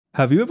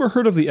Have you ever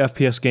heard of the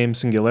FPS game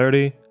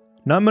Singularity?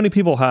 Not many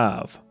people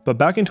have, but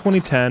back in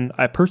 2010,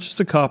 I purchased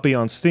a copy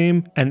on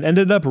Steam and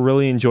ended up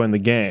really enjoying the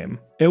game.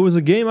 It was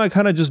a game I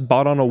kinda just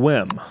bought on a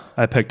whim.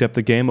 I picked up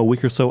the game a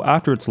week or so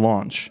after its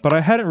launch, but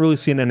I hadn't really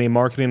seen any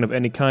marketing of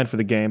any kind for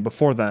the game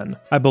before then.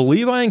 I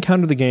believe I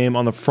encountered the game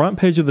on the front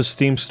page of the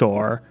Steam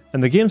store,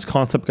 and the game's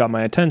concept got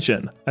my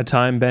attention. A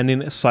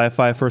time-bending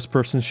sci-fi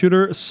first-person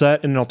shooter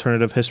set in an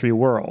alternative history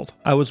world.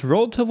 I was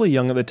relatively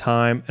young at the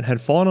time and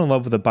had fallen in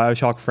love with the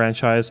Bioshock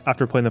franchise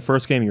after playing the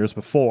first game years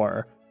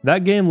before.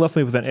 That game left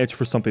me with an itch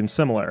for something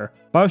similar.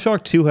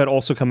 Bioshock 2 had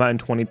also come out in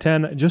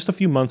 2010, just a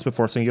few months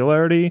before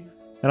Singularity,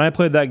 and I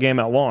played that game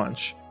at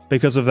launch.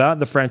 Because of that,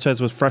 the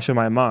franchise was fresh in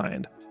my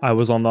mind. I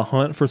was on the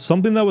hunt for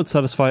something that would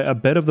satisfy a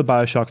bit of the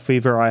Bioshock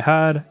fever I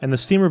had, and the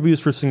Steam reviews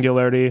for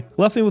Singularity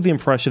left me with the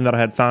impression that I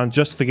had found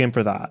just the game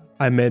for that.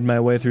 I made my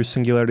way through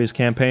Singularity's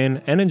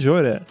campaign and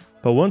enjoyed it,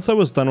 but once I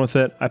was done with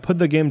it, I put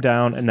the game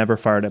down and never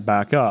fired it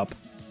back up.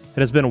 It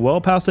has been well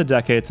past a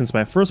decade since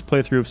my first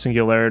playthrough of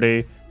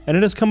Singularity, and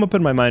it has come up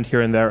in my mind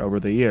here and there over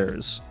the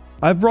years.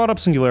 I've brought up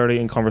Singularity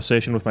in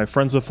conversation with my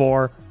friends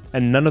before,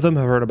 and none of them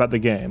have heard about the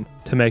game.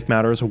 To make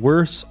matters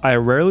worse, I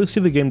rarely see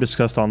the game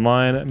discussed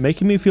online,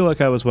 making me feel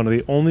like I was one of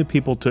the only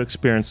people to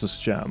experience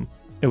this gem.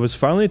 It was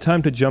finally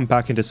time to jump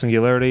back into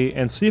Singularity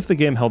and see if the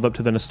game held up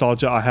to the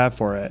nostalgia I have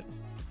for it.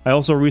 I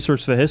also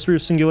researched the history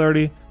of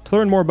Singularity to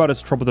learn more about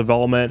its troubled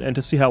development and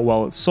to see how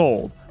well it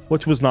sold,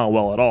 which was not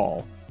well at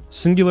all.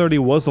 Singularity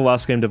was the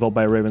last game developed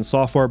by Raven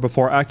Software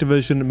before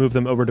Activision moved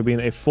them over to being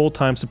a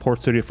full-time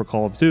support studio for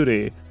Call of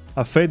Duty,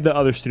 a fate that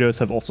other studios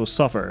have also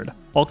suffered.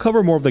 I'll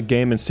cover more of the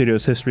game and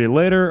studio's history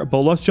later, but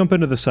let's jump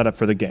into the setup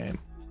for the game.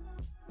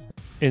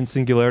 In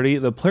Singularity,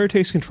 the player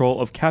takes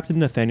control of Captain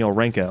Nathaniel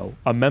Renko,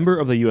 a member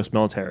of the US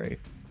military.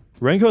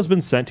 Renko has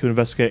been sent to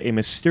investigate a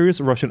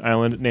mysterious Russian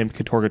island named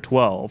Katorga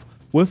 12,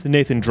 with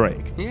Nathan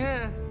Drake.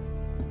 Yeah.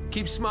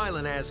 Keep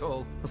smiling,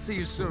 asshole. I'll see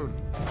you soon.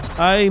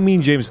 I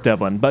mean James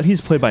Devlin, but he's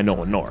played by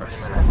Nolan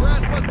North.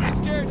 Brass must be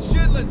scared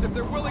shitless if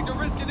they're willing to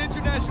risk an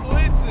international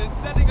incident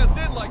sending us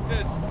in like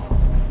this.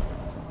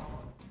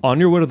 On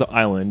your way to the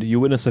island,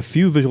 you witness a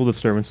few visual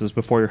disturbances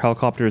before your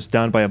helicopter is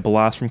downed by a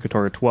blast from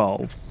Katorga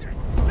 12.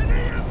 It's an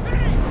EMP!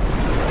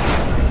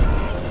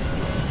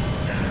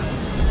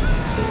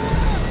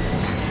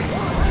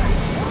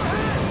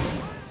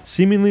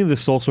 Seemingly the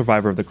sole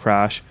survivor of the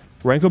crash,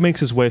 Renko makes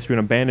his way through an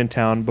abandoned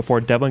town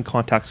before Devlin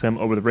contacts him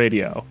over the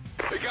radio.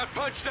 We got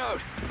punched out.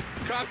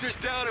 Copter's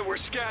down and we're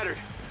scattered.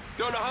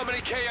 Don't know how many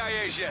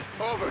KIAs yet.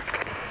 Over.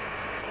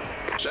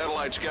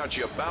 Satellite's got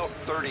you about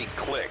 30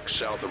 clicks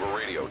south of a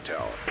radio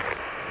tower.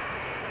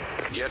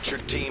 Get your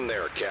team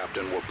there,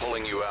 Captain. We're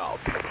pulling you out.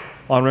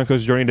 On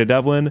Renko's journey to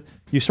Devlin,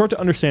 you start to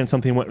understand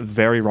something went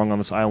very wrong on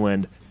this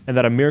island, and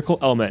that a miracle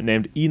element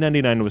named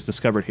E99 was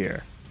discovered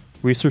here.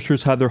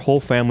 Researchers had their whole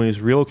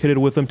families relocated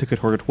with them to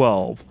Katorga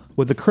 12.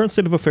 With the current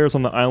state of affairs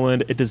on the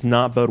island, it does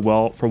not bode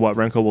well for what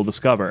Renko will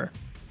discover.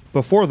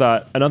 Before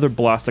that, another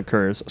blast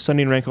occurs,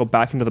 sending Renko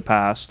back into the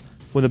past,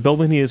 when the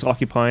building he is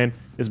occupying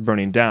is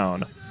burning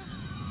down.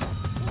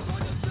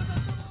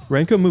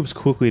 Renko moves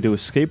quickly to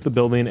escape the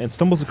building and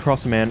stumbles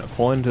across a man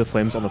falling into the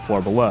flames on the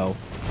floor below.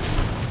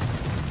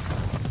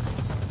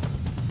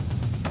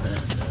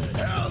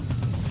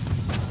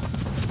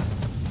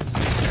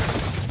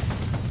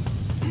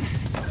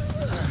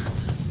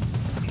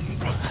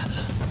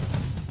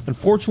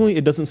 Unfortunately,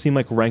 it doesn't seem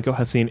like Renko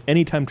has seen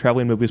any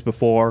time-traveling movies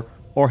before,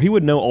 or he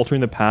would know altering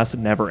the past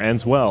never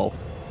ends well.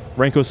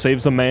 Renko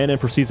saves the man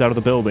and proceeds out of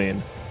the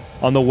building.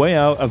 On the way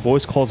out, a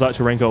voice calls out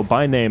to Renko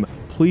by name,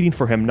 pleading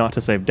for him not to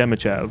save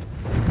Demichev.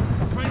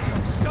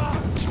 Renko, stop!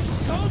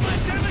 Don't let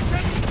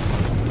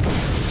Demichev...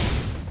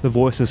 The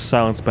voice is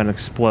silenced by an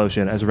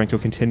explosion as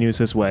Renko continues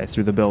his way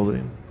through the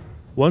building.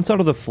 Once out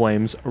of the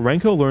flames,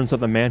 Renko learns that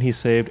the man he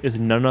saved is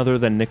none other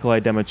than Nikolai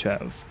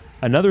Demichev.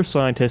 Another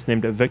scientist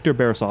named Viktor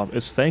Borisov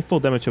is thankful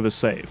Demichev is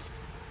safe.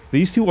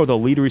 These two are the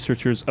lead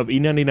researchers of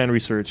E99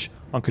 research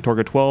on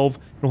Katorga 12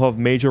 and will have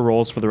major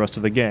roles for the rest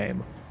of the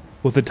game.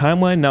 With the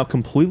timeline now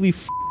completely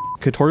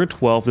Katorga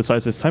 12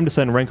 decides it's time to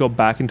send Renko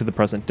back into the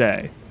present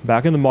day.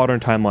 Back in the modern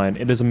timeline,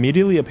 it is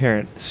immediately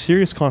apparent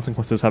serious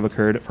consequences have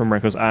occurred from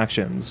Renko's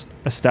actions.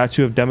 A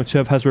statue of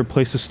Demichev has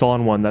replaced a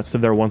stolen one that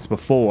stood there once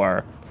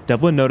before.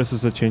 Devlin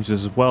notices the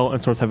changes as well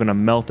and starts having a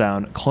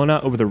meltdown, calling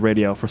out over the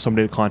radio for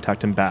somebody to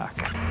contact him back.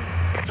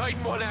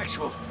 Titan 1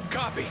 actual.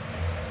 Copy.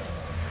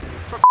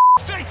 For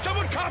sake,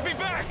 someone copy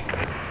back!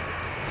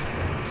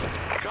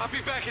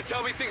 Copy back and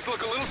tell me things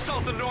look a little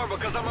south of normal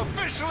because I'm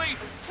officially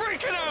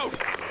freaking out!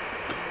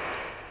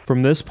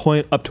 From this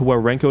point up to where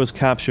Renko is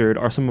captured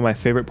are some of my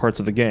favorite parts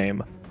of the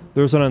game.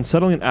 There's an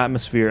unsettling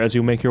atmosphere as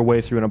you make your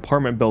way through an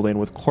apartment building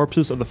with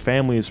corpses of the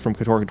families from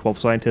Katorga 12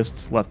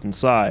 scientists left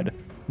inside.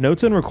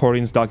 Notes and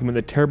recordings document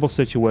the terrible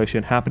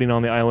situation happening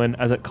on the island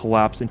as it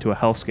collapsed into a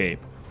hellscape.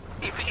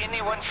 If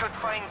anyone should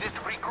find this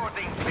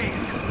recording, please.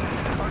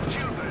 Our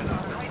children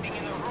are hiding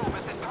in a room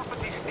at the top of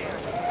the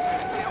stairs.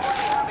 They only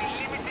have a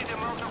limited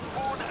amount of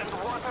food and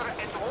water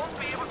and won't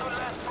be able to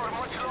last for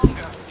much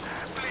longer.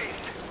 Please.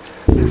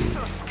 They're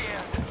so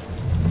scared.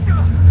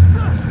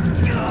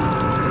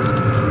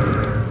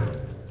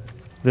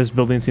 This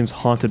building seems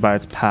haunted by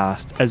its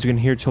past, as you can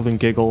hear children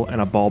giggle and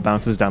a ball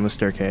bounces down the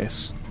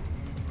staircase.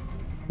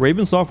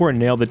 Raven Software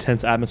nailed the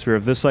tense atmosphere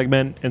of this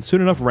segment, and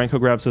soon enough Renko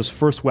grabs his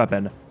first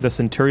weapon, the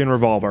Centurion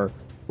revolver,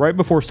 right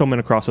before stumbling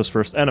across his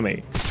first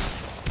enemy.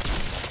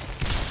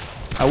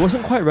 I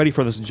wasn't quite ready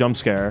for this jump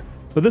scare,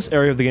 but this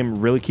area of the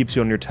game really keeps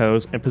you on your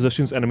toes and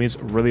positions enemies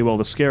really well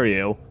to scare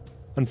you.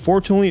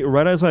 Unfortunately,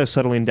 right as I was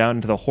settling down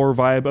into the horror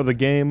vibe of the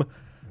game,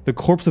 the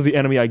corpse of the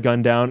enemy I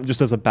gunned down just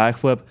does a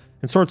backflip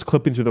and starts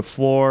clipping through the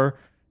floor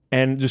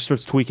and just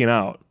starts tweaking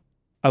out.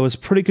 I was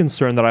pretty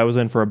concerned that I was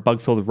in for a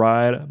bug-filled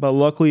ride, but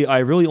luckily I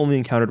really only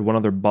encountered one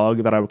other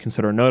bug that I would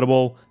consider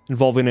notable,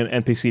 involving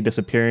an NPC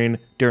disappearing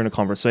during a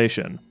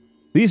conversation.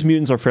 These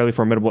mutants are fairly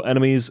formidable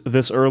enemies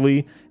this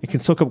early and can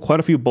soak up quite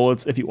a few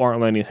bullets if you aren't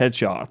landing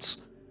headshots.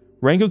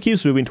 Renko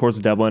keeps moving towards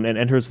Devlin and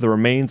enters the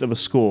remains of a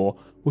school,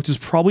 which is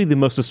probably the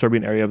most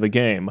disturbing area of the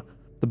game.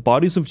 The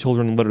bodies of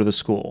children litter the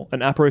school,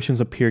 and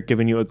apparitions appear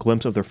giving you a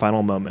glimpse of their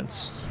final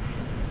moments.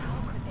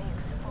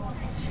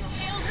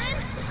 Children,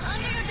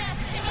 under your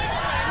desks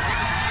immediately and put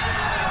your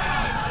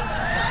hands over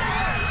your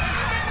heads.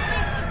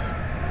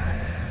 Don't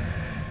worry,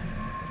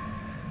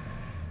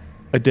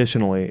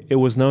 Additionally, it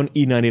was known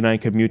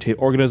E99 could mutate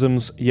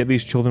organisms, yet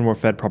these children were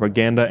fed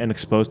propaganda and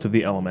exposed to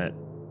the element.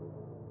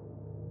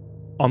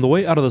 On the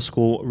way out of the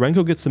school,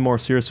 Renko gets some more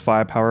serious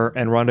firepower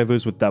and rendezvous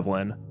with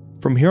Devlin.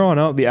 From here on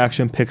out, the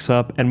action picks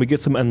up and we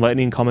get some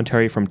enlightening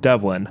commentary from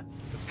Devlin.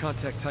 Let's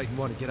contact Titan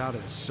 1 and get out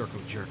of this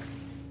circle jerk.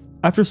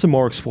 After some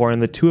more exploring,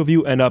 the two of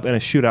you end up in a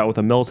shootout with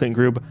a militant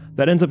group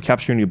that ends up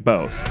capturing you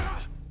both.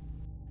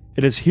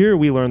 It is here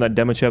we learn that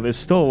Demichev is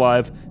still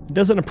alive and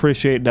doesn't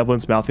appreciate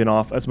Devlin's mouthing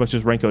off as much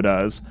as Renko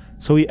does,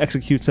 so he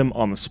executes him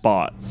on the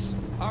spot.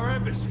 Our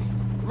embassy,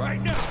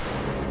 right now!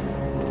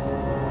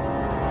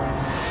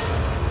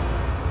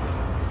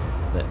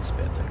 That's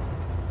better.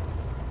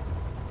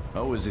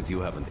 How is it you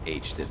haven't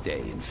aged a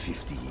day in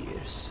 50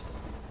 years?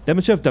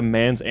 Demichev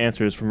demands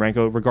answers from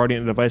Renko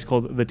regarding a device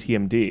called the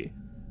TMD,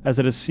 as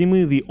it is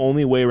seemingly the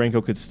only way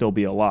Renko could still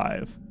be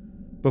alive.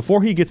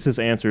 Before he gets his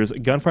answers,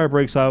 gunfire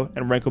breaks out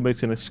and Renko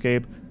makes an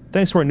escape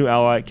thanks to our new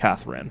ally,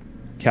 Catherine.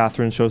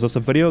 Catherine shows us a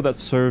video that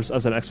serves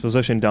as an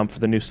exposition dump for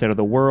the new state of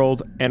the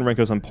world and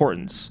Renko's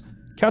importance.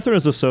 Catherine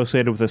is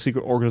associated with a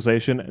secret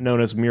organization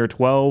known as Mir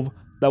 12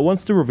 that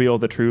wants to reveal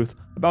the truth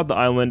about the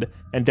island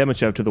and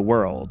Demichev to the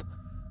world.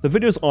 The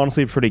video is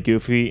honestly pretty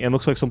goofy and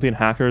looks like something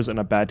hackers in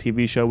a bad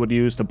TV show would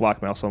use to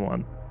blackmail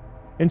someone.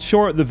 In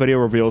short, the video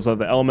reveals that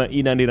the element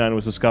E99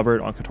 was discovered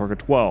on Katorga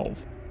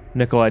 12.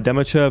 Nikolai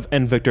Demichev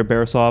and Viktor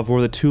Beresov were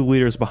the two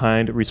leaders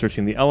behind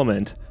researching the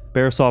element.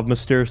 Beresov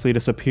mysteriously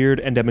disappeared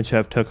and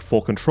Demichev took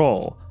full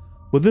control.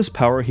 With this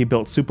power, he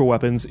built super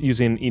weapons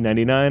using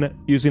E99,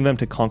 using them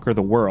to conquer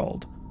the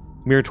world.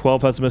 Mir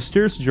 12 has a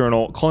mysterious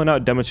journal calling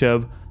out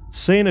Demichev,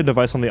 saying a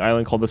device on the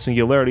island called the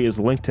Singularity is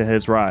linked to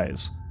his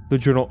rise. The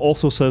journal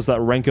also says that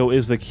Renko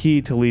is the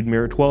key to lead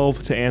Mir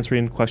 12 to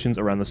answering questions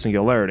around the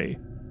Singularity.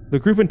 The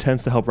group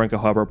intends to help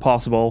Renko however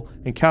possible,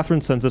 and Catherine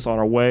sends us on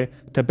our way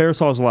to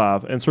Beresov's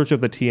lab in search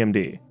of the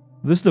TMD.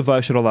 This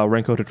device should allow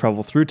Renko to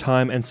travel through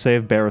time and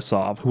save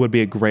Beresov, who would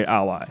be a great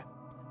ally.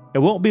 It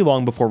won't be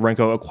long before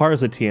Renko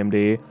acquires the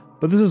TMD,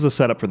 but this is a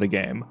setup for the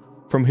game.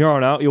 From here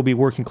on out, you'll be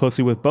working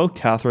closely with both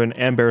Catherine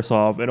and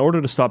Beresov in order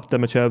to stop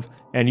Demichev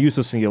and use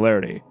the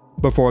Singularity.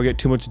 Before I get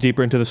too much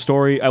deeper into the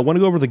story, I want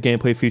to go over the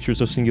gameplay features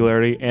of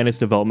Singularity and its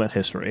development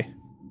history.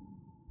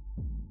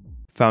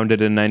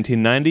 Founded in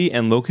 1990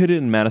 and located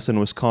in Madison,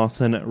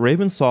 Wisconsin,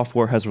 Raven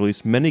Software has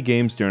released many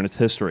games during its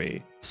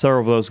history.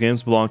 Several of those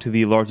games belong to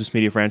the largest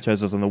media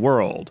franchises in the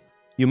world.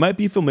 You might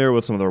be familiar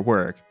with some of their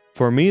work.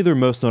 For me, their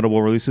most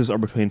notable releases are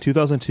between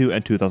 2002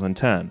 and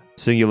 2010.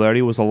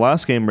 Singularity was the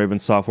last game Raven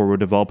Software would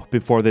develop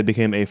before they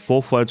became a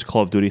full-fledged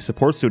Call of Duty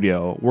support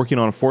studio, working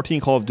on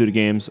 14 Call of Duty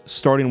games,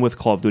 starting with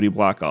Call of Duty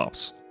Black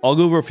Ops. I'll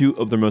go over a few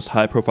of their most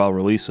high-profile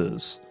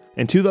releases.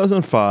 In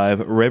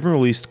 2005, Raven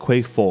released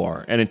Quake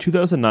 4, and in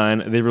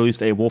 2009, they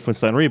released a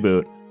Wolfenstein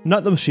reboot,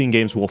 not the Machine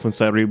Games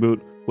Wolfenstein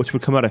reboot, which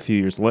would come out a few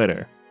years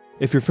later.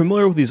 If you're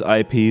familiar with these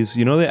IPs,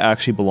 you know they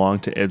actually belong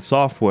to id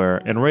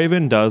Software, and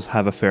Raven does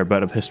have a fair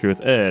bit of history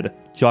with id.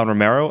 John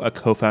Romero, a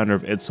co-founder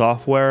of id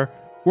Software,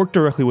 worked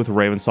directly with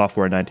Raven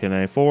Software in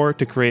 1994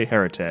 to create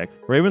Heretic.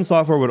 Raven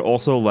Software would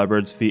also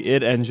leverage the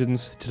id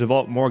engines to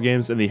develop more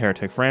games in the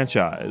Heretic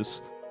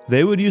franchise.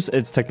 They would use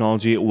id's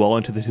technology well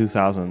into the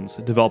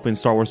 2000s, developing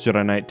Star Wars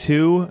Jedi Knight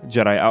 2,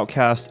 Jedi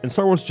Outcast, and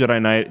Star Wars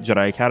Jedi Knight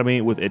Jedi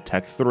Academy with id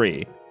Tech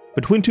 3.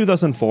 Between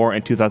 2004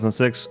 and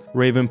 2006,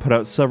 Raven put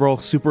out several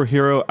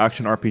superhero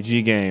action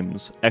RPG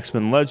games,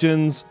 X-Men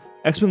Legends,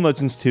 X-Men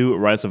Legends 2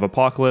 Rise of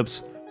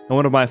Apocalypse, and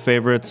one of my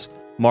favorites,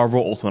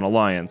 Marvel Ultimate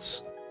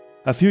Alliance.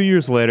 A few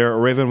years later,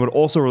 Raven would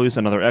also release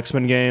another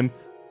X-Men game,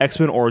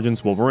 X-Men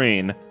Origins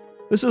Wolverine.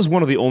 This is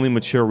one of the only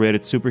mature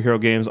rated superhero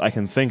games I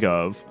can think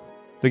of.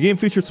 The game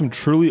featured some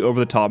truly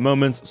over-the-top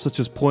moments,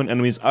 such as pulling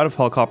enemies out of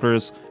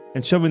helicopters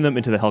and shoving them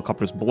into the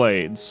helicopter's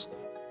blades.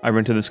 I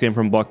rented this game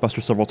from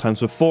Blockbuster several times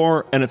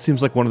before, and it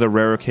seems like one of the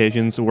rare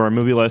occasions where a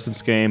movie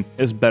licensed game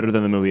is better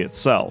than the movie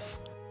itself.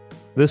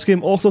 This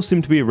game also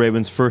seemed to be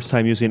Raven's first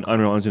time using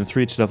Unreal Engine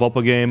 3 to develop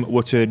a game,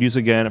 which it would use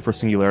again for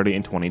Singularity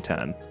in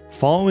 2010.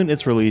 Following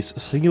its release,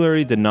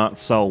 Singularity did not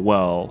sell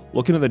well.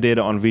 Looking at the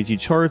data on VG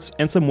charts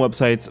and some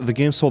websites, the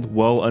game sold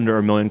well under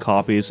 1 million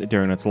copies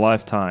during its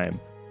lifetime.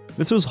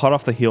 This was hot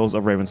off the heels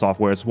of Raven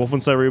Software's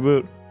Wolfenstein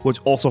reboot, which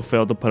also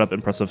failed to put up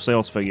impressive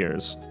sales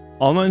figures.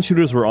 Online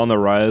shooters were on the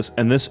rise,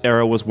 and this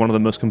era was one of the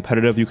most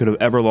competitive you could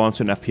have ever launched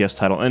an FPS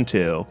title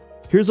into.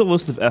 Here's a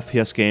list of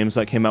FPS games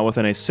that came out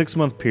within a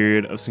 6-month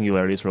period of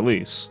Singularity's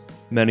release.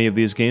 Many of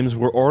these games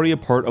were already a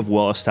part of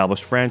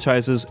well-established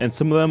franchises, and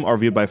some of them are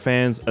viewed by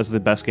fans as the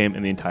best game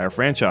in the entire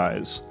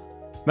franchise.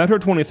 Metro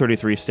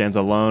 2033 stands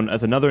alone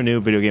as another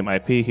new video game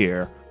IP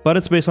here, but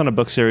it's based on a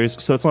book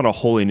series, so it's not a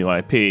wholly new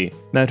IP.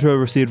 Metro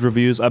received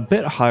reviews a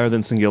bit higher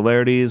than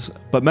Singularity's,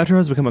 but Metro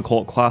has become a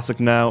cult classic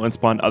now and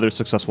spawned other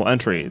successful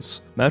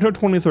entries. Metro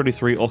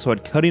 2033 also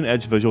had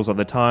cutting-edge visuals at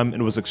the time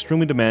and was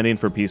extremely demanding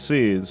for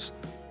PCs.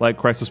 Like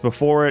Crysis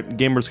before it,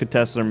 gamers could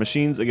test their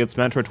machines against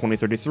Metro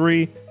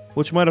 2033,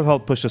 which might have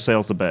helped push the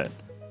sales a bit.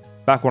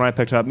 Back when I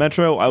picked up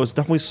Metro, I was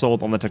definitely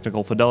sold on the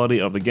technical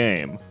fidelity of the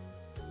game.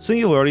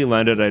 Singularity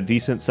landed at a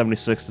decent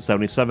 76 to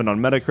 77 on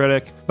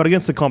Metacritic, but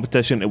against the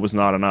competition it was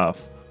not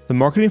enough. The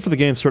marketing for the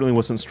game certainly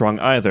wasn't strong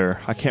either.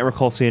 I can't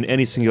recall seeing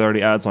any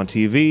Singularity ads on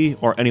TV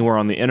or anywhere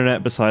on the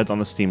internet besides on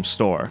the Steam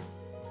store.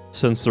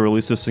 Since the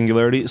release of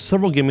Singularity,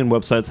 several gaming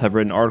websites have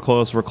written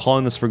articles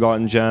recalling this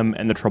forgotten gem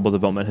and the troubled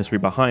development history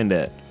behind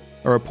it.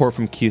 A report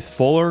from Keith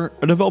Fuller,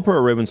 a developer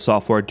at Raven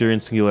Software during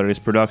Singularity's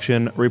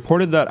production,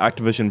 reported that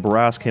Activision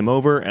brass came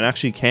over and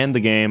actually canned the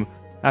game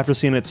after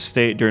seeing its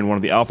state during one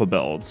of the alpha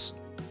builds.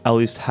 At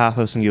least half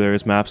of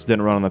Singularity's maps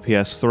didn't run on the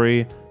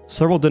PS3,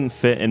 several didn't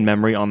fit in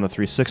memory on the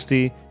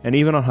 360, and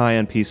even on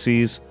high-end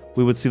PCs,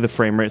 we would see the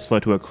frame rate slow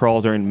to a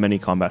crawl during many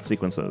combat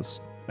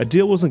sequences. A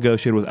deal was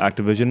negotiated with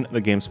Activision, the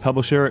game's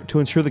publisher, to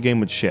ensure the game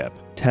would ship.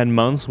 10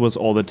 months was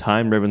all the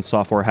time Raven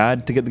Software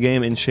had to get the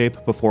game in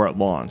shape before it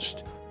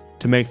launched.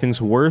 To make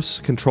things worse,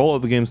 control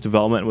of the game's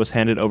development was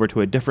handed over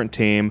to a different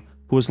team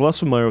who was less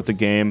familiar with the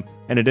game,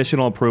 and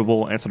additional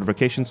approval and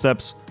certification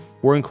steps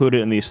were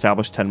included in the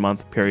established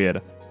 10-month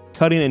period,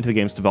 cutting into the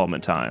game's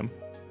development time.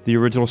 The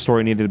original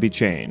story needed to be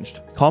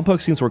changed.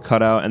 Complex scenes were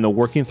cut out and the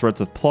working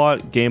threads of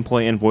plot,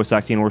 gameplay, and voice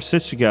acting were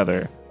stitched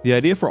together. The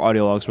idea for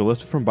audio logs were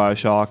lifted from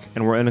Bioshock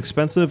and were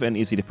inexpensive and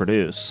easy to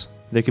produce.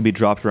 They could be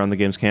dropped around the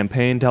game's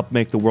campaign to help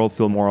make the world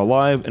feel more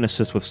alive and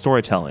assist with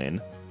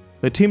storytelling.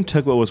 The team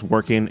took what was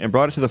working and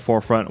brought it to the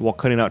forefront while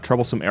cutting out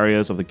troublesome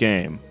areas of the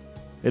game.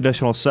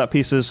 Additional set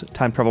pieces,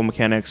 time travel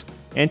mechanics,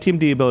 and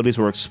TMD abilities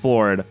were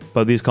explored,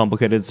 but these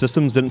complicated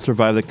systems didn't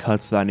survive the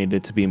cuts that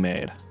needed to be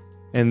made.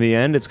 In the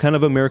end, it's kind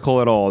of a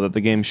miracle at all that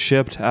the game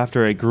shipped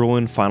after a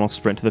grueling final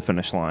sprint to the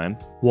finish line.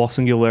 While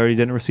Singularity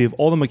didn't receive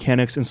all the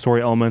mechanics and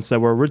story elements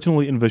that were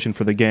originally envisioned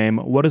for the game,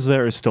 what is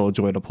there is still a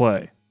joy to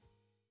play.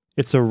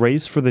 It's a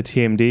race for the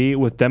TMD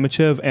with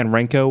Demichev and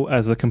Renko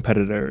as the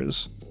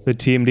competitors. The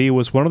TMD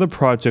was one of the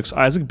projects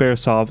Isaac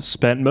Beresov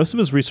spent most of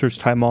his research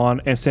time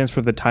on and stands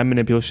for the Time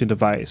Manipulation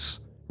Device.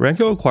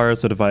 Renko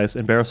acquires the device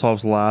in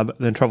Beresov's lab,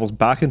 then travels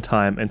back in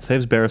time and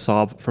saves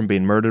Beresov from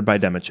being murdered by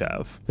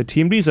Demichev. The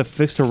TMD is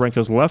affixed to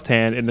Renko's left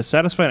hand in a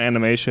satisfying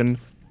animation,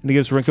 and it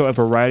gives Renko a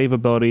variety of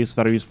abilities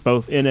that are used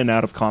both in and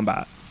out of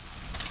combat.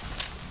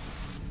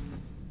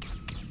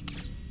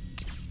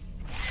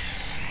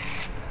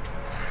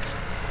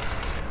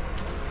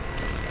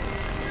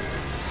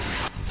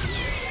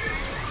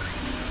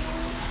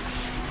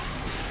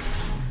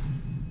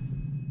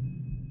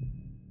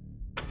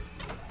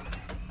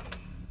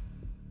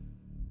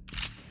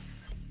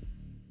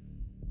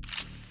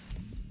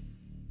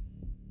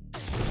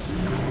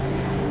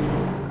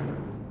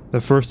 The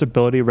first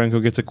ability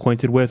Renko gets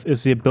acquainted with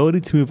is the ability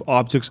to move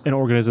objects and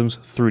organisms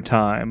through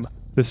time.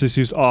 This is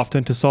used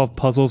often to solve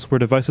puzzles where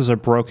devices are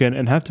broken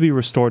and have to be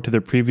restored to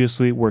their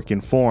previously working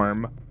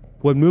form.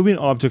 When moving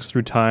objects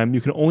through time,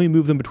 you can only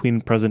move them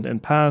between present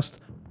and past,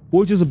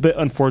 which is a bit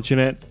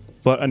unfortunate,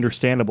 but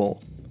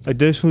understandable.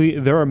 Additionally,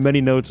 there are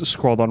many notes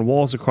scrawled on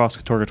walls across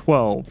Katorga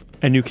 12,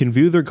 and you can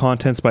view their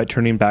contents by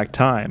turning back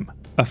time.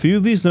 A few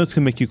of these notes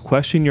can make you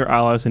question your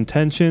allies'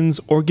 intentions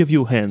or give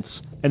you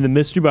hints, and the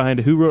mystery behind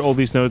who wrote all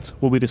these notes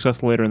will be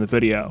discussed later in the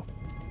video.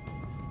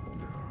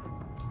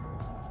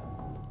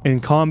 In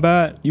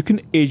combat, you can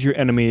age your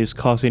enemies,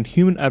 causing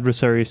human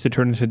adversaries to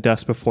turn into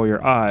dust before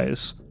your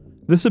eyes.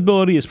 This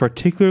ability is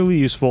particularly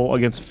useful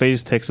against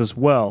phase ticks as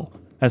well,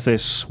 as they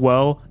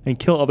swell and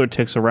kill other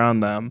ticks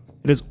around them.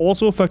 It is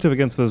also effective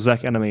against the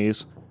Zek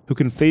enemies, who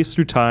can phase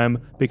through time,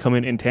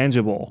 becoming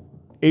intangible.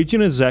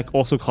 Aging a Zek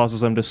also causes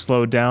them to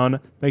slow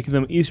down, making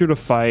them easier to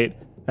fight,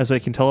 as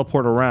they can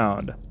teleport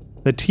around.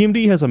 The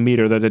TMD has a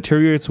meter that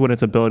deteriorates when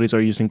its abilities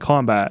are used in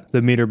combat.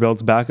 The meter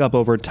builds back up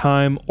over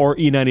time, or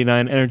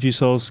E99 energy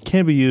cells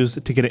can be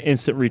used to get an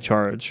instant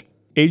recharge.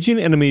 Aging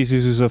enemies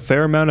uses a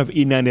fair amount of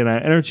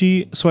E99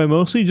 energy, so I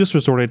mostly just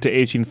resorted to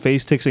aging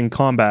phase ticks in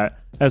combat,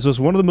 as was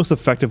one of the most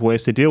effective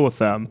ways to deal with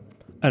them.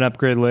 An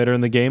upgrade later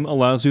in the game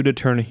allows you to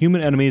turn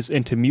human enemies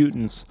into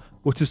mutants,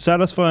 which is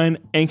satisfying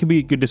and can be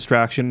a good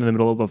distraction in the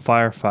middle of a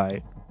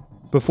firefight.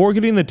 Before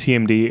getting the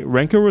TMD,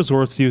 Renko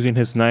resorts to using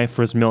his knife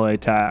for his melee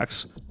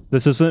attacks.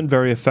 This isn't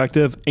very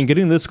effective, and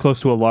getting this close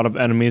to a lot of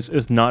enemies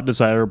is not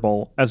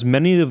desirable, as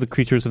many of the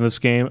creatures in this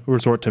game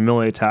resort to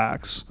melee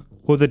attacks.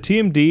 With the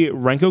TMD,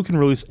 Renko can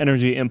release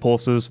energy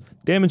impulses,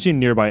 damaging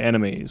nearby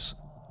enemies.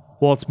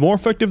 While it's more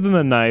effective than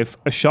the knife,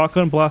 a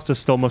shotgun blast is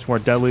still much more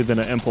deadly than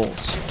an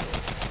impulse.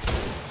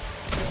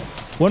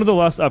 One of the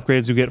last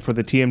upgrades you get for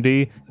the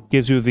TMD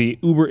gives you the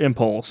Uber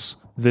Impulse.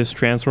 This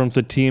transforms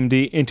the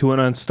TMD into an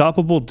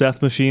unstoppable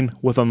death machine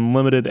with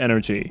unlimited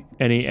energy.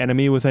 Any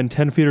enemy within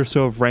 10 feet or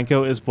so of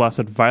Renko is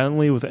blasted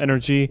violently with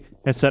energy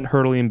and sent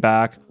hurtling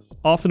back,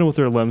 often with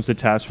their limbs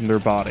detached from their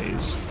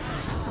bodies.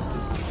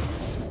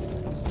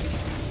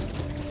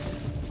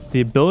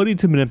 The ability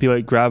to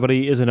manipulate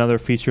gravity is another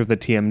feature of the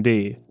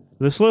TMD.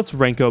 This lets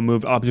Renko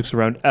move objects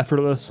around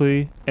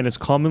effortlessly and is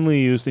commonly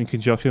used in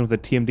conjunction with the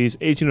TMD's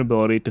aging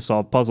ability to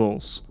solve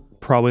puzzles.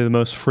 Probably the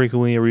most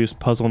frequently used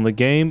puzzle in the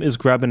game is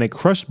grabbing a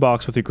crushed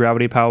box with your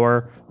gravity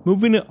power,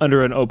 moving it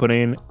under an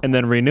opening, and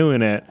then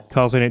renewing it,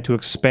 causing it to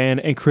expand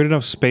and create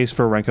enough space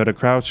for Renko to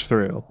crouch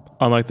through.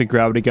 Unlike the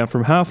gravity gun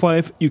from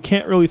Half-Life, you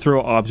can't really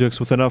throw objects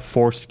with enough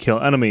force to kill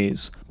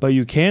enemies, but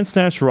you can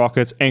snatch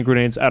rockets and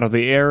grenades out of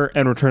the air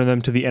and return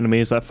them to the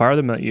enemies that fire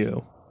them at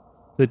you.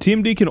 The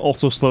TMD can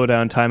also slow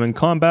down time in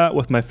combat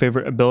with my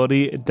favorite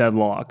ability,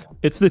 Deadlock.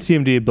 It's the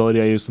TMD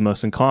ability I use the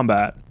most in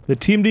combat. The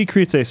TMD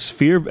creates a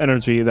sphere of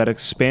energy that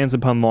expands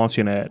upon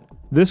launching it.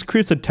 This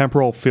creates a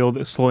temporal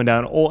field slowing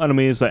down all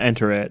enemies that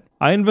enter it.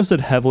 I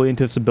invested heavily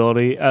into this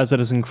ability as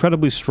it is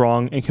incredibly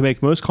strong and can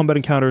make most combat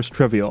encounters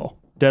trivial.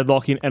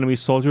 Deadlocking enemy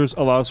soldiers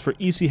allows for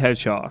easy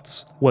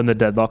headshots. When the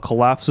deadlock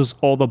collapses,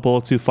 all the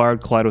bullets you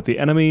fired collide with the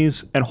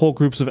enemies, and whole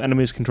groups of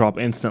enemies can drop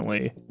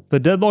instantly. The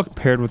deadlock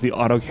paired with the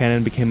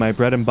autocannon became my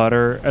bread and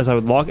butter, as I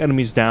would lock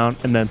enemies down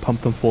and then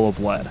pump them full of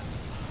lead.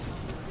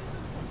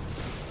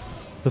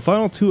 The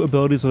final two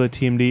abilities of the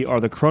TMD are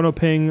the Chrono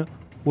Ping,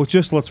 which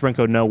just lets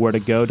Renko know where to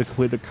go to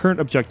complete the current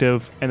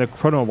objective, and the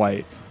Chrono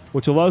Light,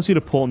 which allows you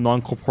to pull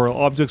non-corporeal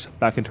objects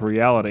back into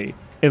reality.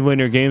 In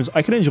linear games,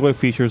 I can enjoy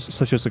features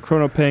such as the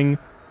Chrono Ping,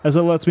 as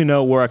it lets me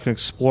know where I can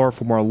explore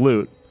for more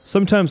loot.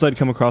 Sometimes I'd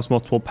come across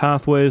multiple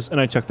pathways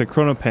and I'd check the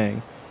Chrono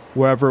Ping.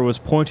 Wherever it was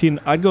pointing,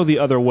 I'd go the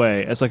other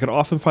way, as I could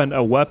often find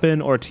a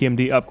weapon or a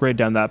TMD upgrade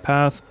down that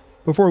path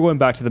before going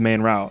back to the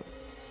main route.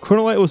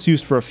 Chronolight was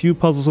used for a few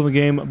puzzles in the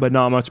game, but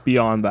not much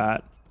beyond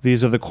that.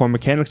 These are the core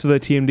mechanics of the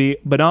TMD,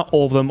 but not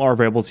all of them are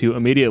available to you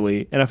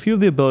immediately, and a few of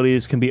the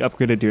abilities can be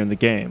upgraded during the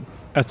game.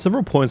 At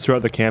several points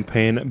throughout the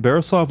campaign,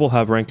 Borisov will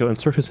have Renko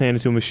insert his hand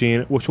into a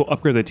machine which will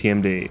upgrade the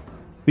TMD.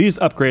 These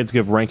upgrades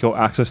give Renko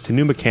access to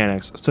new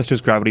mechanics such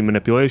as gravity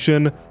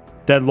manipulation,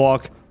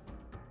 deadlock,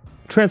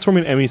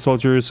 transforming enemy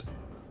soldiers,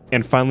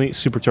 and finally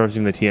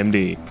supercharging the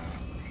TMD.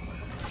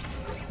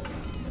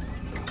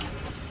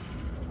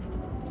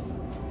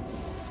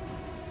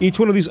 Each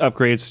one of these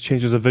upgrades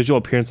changes the visual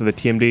appearance of the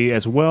TMD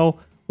as well,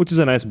 which is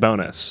a nice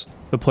bonus.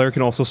 The player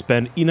can also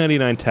spend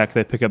E99 tech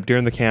they pick up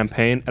during the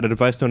campaign at a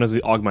device known as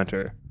the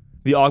Augmenter.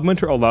 The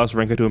Augmenter allows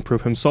Renko to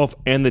improve himself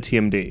and the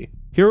TMD.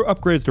 Hero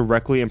upgrades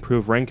directly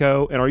improve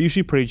Renko and are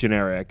usually pretty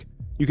generic.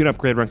 You can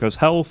upgrade Renko's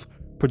health,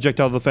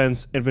 projectile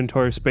defense,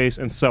 inventory space,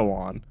 and so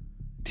on.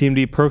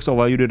 TMD perks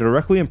allow you to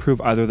directly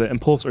improve either the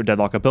impulse or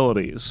deadlock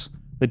abilities.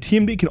 The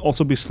TMD can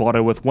also be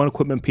slotted with one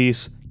equipment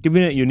piece,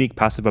 giving it unique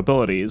passive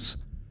abilities.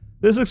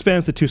 This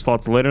expands to 2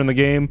 slots later in the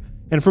game,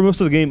 and for most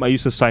of the game I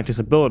used the Scientist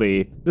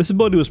ability. This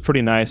ability was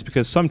pretty nice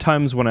because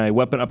sometimes when a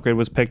weapon upgrade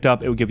was picked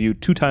up, it would give you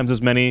 2 times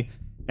as many,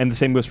 and the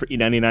same goes for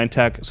E99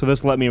 tech, so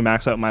this let me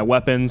max out my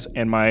weapons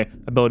and my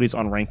abilities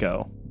on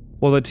Renko.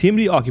 While the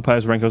TMD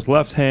occupies Renko's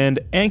left hand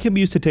and can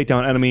be used to take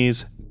down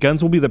enemies,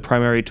 guns will be the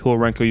primary tool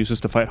Renko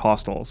uses to fight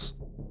hostiles.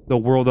 The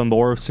world and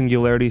lore of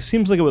Singularity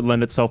seems like it would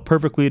lend itself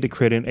perfectly to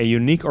creating a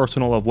unique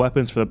arsenal of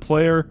weapons for the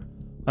player.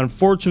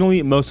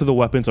 Unfortunately, most of the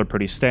weapons are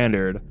pretty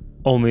standard.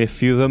 Only a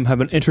few of them have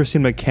an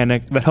interesting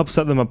mechanic that helps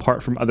set them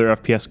apart from other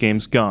FPS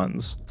games'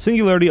 guns.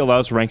 Singularity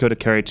allows Renko to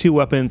carry 2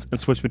 weapons and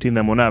switch between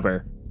them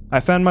whenever. I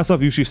found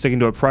myself usually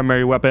sticking to a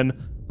primary weapon,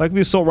 like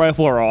the assault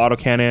rifle or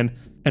autocannon,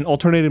 and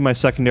alternating my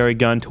secondary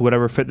gun to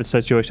whatever fit the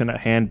situation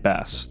at hand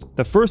best.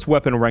 The first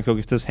weapon Renko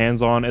gets his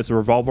hands on is a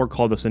revolver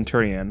called the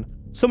Centurion.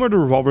 Similar to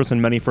revolvers in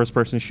many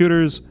first-person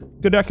shooters,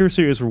 good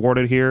accuracy is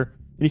rewarded here,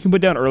 and you can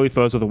put down early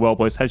foes with a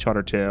well-placed headshot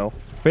or 2.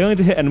 Failing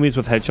to hit enemies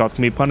with headshots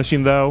can be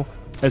punishing though,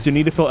 as you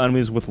need to fill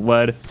enemies with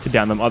lead to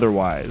down them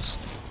otherwise.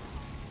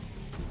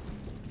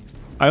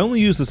 I only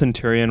used the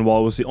Centurion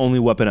while it was the only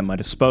weapon at my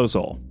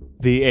disposal.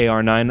 The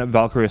AR-9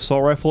 Valkyrie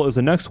Assault Rifle is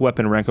the next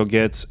weapon Renko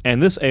gets,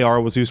 and this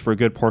AR was used for a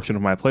good portion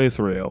of my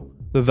playthrough.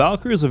 The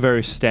Valkyrie is a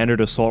very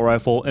standard assault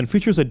rifle and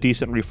features a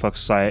decent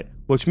reflex sight,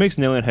 which makes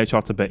nailing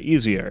headshots a bit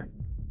easier.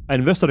 I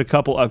invested a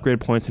couple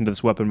upgrade points into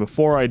this weapon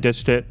before I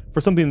ditched it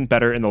for something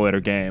better in the later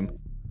game.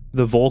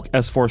 The Volk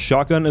S4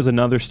 shotgun is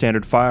another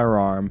standard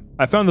firearm.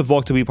 I found the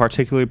Volk to be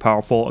particularly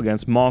powerful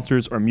against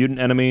monsters or mutant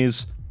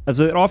enemies, as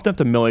they often have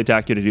to melee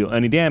attack you to deal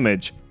any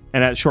damage,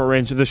 and at short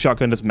range this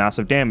shotgun does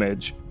massive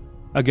damage.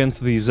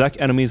 Against the Zek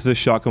enemies, this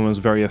shotgun was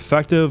very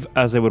effective,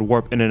 as they would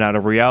warp in and out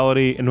of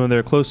reality, and when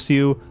they're close to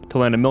you, to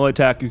land a melee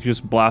attack, you can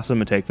just blast them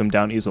and take them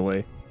down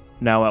easily.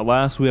 Now at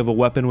last, we have a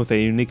weapon with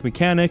a unique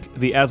mechanic.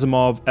 The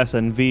Asimov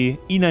SNV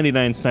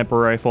E99 sniper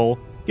rifle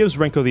gives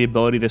Renko the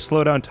ability to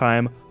slow down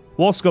time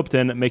while scoped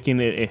in,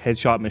 making it a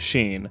headshot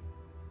machine.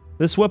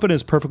 This weapon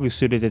is perfectly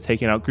suited to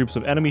taking out groups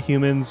of enemy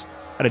humans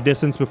at a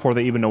distance before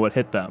they even know what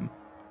hit them.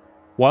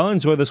 While I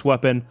enjoy this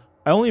weapon,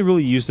 I only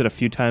really used it a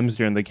few times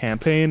during the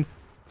campaign,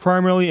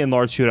 primarily in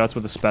large shootouts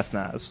with the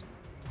Spetsnaz.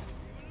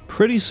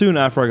 Pretty soon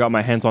after I got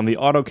my hands on the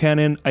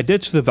autocannon, I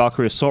ditched the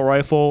Valkyrie assault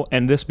rifle,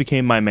 and this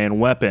became my main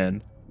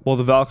weapon. While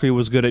the Valkyrie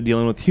was good at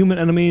dealing with human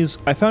enemies,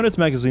 I found its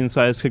magazine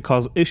size could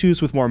cause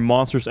issues with more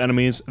monstrous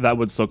enemies that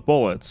would soak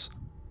bullets.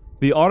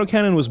 The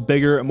autocannon was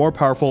bigger, more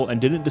powerful,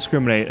 and didn't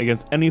discriminate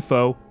against any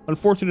foe,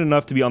 unfortunate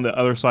enough to be on the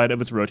other side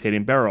of its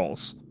rotating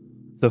barrels.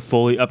 The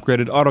fully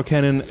upgraded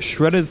autocannon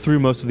shredded through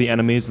most of the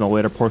enemies in the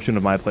later portion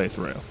of my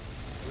playthrough.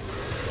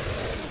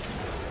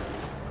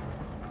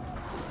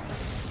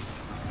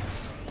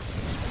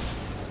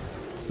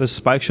 The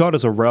Spike Shot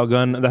is a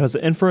railgun that has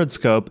an infrared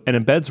scope and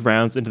embeds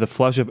rounds into the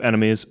flesh of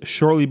enemies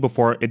shortly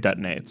before it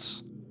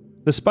detonates.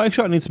 The Spike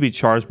Shot needs to be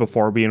charged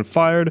before being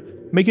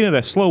fired, making it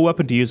a slow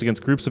weapon to use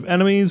against groups of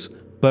enemies,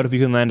 but if you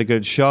can land a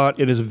good shot,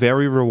 it is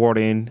very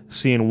rewarding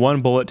seeing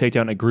one bullet take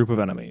down a group of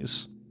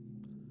enemies.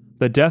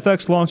 The Death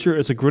X launcher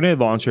is a grenade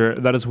launcher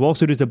that is well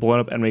suited to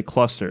blowing up enemy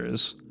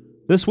clusters.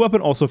 This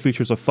weapon also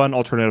features a fun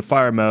alternative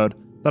fire mode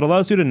that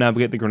allows you to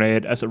navigate the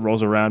grenade as it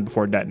rolls around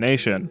before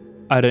detonation.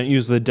 I didn't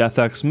use the Death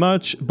X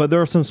much, but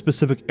there are some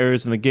specific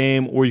areas in the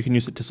game where you can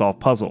use it to solve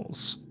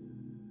puzzles.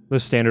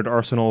 The standard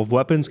arsenal of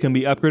weapons can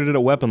be upgraded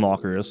at weapon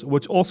lockers,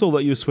 which also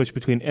let you switch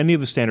between any of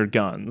the standard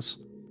guns.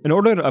 In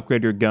order to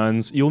upgrade your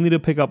guns, you'll need to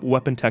pick up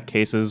weapon tech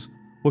cases,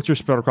 which are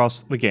spread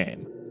across the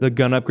game. The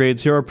gun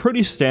upgrades here are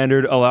pretty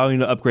standard, allowing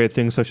you to upgrade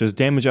things such as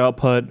damage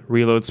output,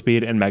 reload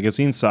speed, and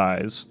magazine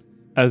size.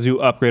 As you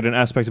upgrade an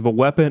aspect of a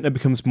weapon, it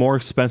becomes more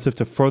expensive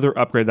to further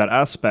upgrade that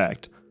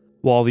aspect.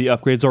 While the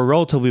upgrades are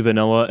relatively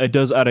vanilla, it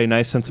does add a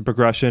nice sense of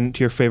progression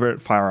to your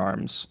favorite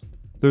firearms.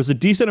 There's a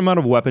decent amount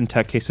of weapon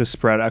tech cases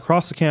spread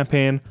across the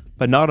campaign,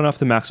 but not enough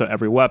to max out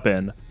every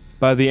weapon.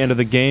 By the end of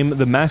the game,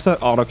 the maxed out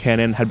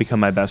autocannon had become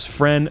my best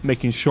friend,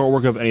 making short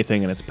work of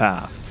anything in its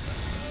path.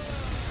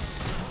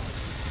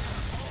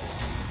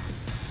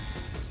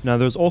 Now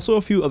there's also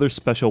a few other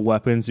special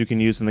weapons you can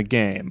use in the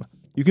game.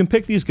 You can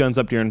pick these guns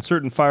up during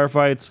certain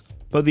firefights,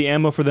 but the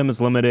ammo for them is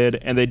limited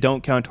and they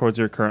don't count towards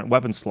your current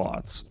weapon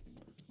slots.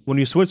 When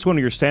you switch to one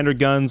of your standard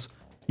guns,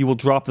 you will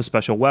drop the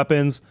special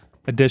weapons.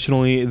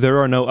 Additionally, there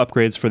are no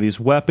upgrades for these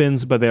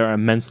weapons, but they are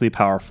immensely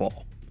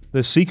powerful.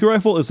 The Seeker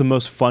rifle is the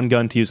most fun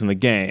gun to use in the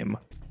game.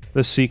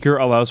 The Seeker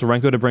allows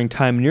Renko to bring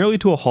time nearly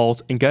to a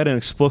halt and get an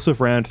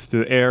explosive round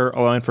through the air,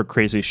 allowing for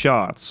crazy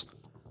shots.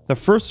 The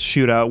first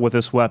shootout with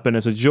this weapon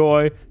is a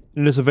joy,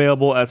 and it is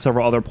available at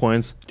several other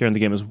points during the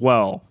game as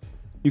well.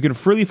 You can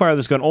freely fire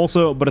this gun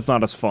also, but it's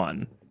not as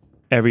fun.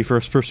 Every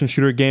first-person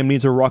shooter game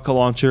needs a rocket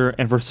launcher,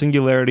 and for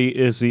Singularity it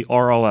is the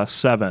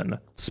RLS-7.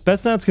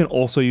 Spetsnaz can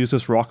also use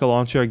this rocket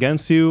launcher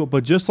against you,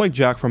 but just like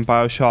Jack from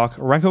Bioshock,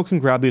 Renko can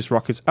grab these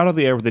rockets out of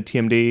the air with a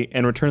TMD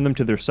and return them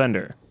to their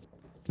sender.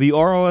 The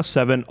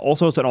RLS-7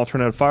 also has an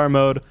alternative fire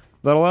mode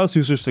that allows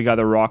users to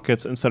gather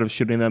rockets instead of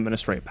shooting them in a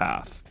straight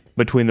path.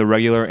 Between the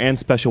regular and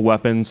special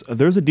weapons,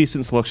 there's a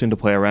decent selection to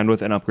play around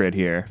with and upgrade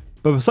here.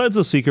 But besides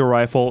the Seeker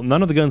rifle,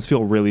 none of the guns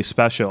feel really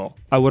special.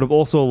 I would have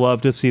also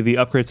loved to see the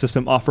upgrade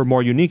system offer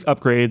more unique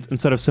upgrades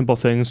instead of simple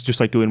things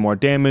just like doing more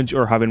damage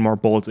or having more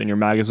bullets in your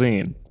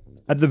magazine.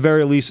 At the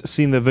very least,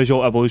 seeing the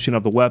visual evolution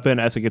of the weapon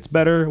as it gets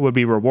better would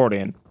be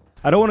rewarding.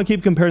 I don't want to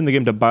keep comparing the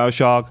game to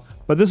Bioshock,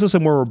 but this is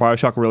somewhere where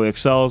Bioshock really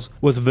excels,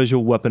 with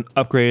visual weapon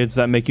upgrades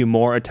that make you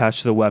more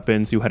attached to the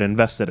weapons you had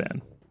invested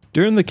in.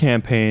 During the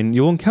campaign,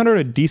 you'll encounter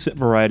a decent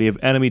variety of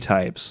enemy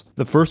types.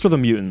 The first are the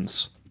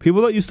mutants.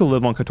 People that used to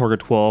live on Katorga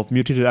 12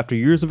 mutated after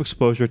years of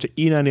exposure to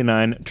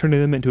E99, turning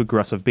them into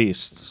aggressive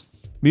beasts.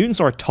 Mutants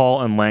are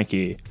tall and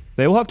lanky.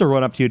 They will have to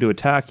run up to you to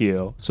attack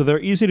you, so they're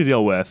easy to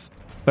deal with,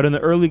 but in the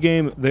early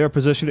game, they are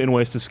positioned in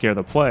ways to scare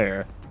the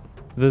player.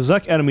 The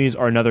Zek enemies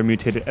are another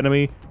mutated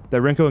enemy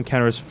that Renko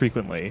encounters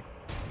frequently.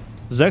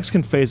 Zeks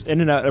can phase in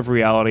and out of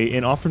reality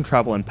and often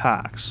travel in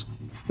packs.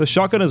 The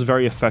shotgun is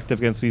very effective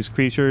against these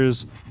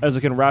creatures, as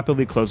it can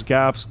rapidly close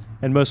gaps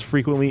and most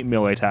frequently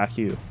melee attack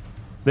you.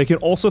 They can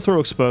also throw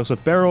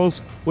explosive barrels,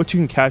 which you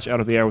can catch out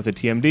of the air with a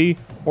TMD,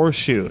 or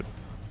shoot.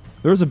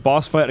 There is a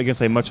boss fight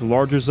against a much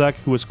larger Zek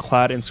who is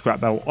clad in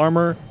scrap metal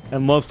armor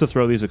and loves to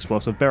throw these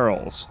explosive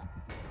barrels.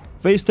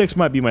 Phase ticks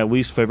might be my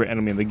least favorite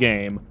enemy in the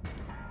game.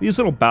 These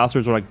little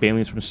bastards are like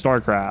Banelings from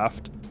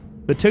StarCraft.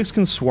 The ticks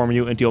can swarm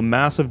you and deal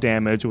massive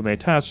damage when they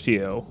attach to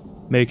you.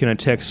 Making a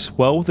tick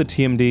swell with a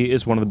TMD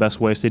is one of the best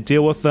ways to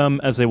deal with them,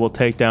 as they will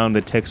take down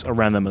the ticks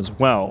around them as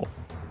well.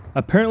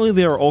 Apparently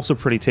they are also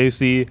pretty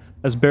tasty,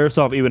 as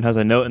Bearsov even has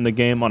a note in the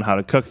game on how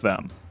to cook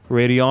them.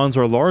 Radions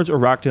are large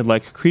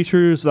arachnid-like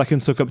creatures that can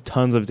soak up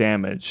tons of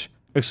damage.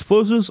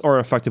 Explosives are an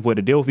effective way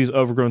to deal with these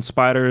overgrown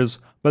spiders,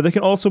 but they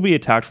can also be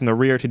attacked from the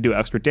rear to do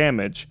extra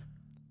damage.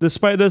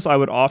 Despite this, I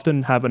would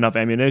often have enough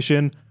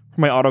ammunition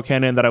for my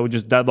autocannon that I would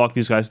just deadlock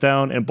these guys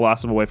down and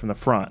blast them away from the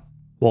front.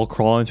 While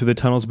crawling through the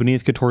tunnels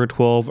beneath Katorga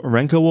 12,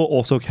 Renko will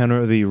also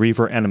counter the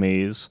Reaver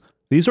enemies.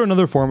 These are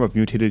another form of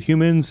mutated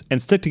humans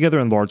and stick together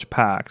in large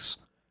packs.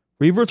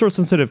 Reavers are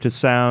sensitive to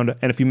sound,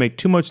 and if you make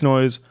too much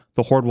noise,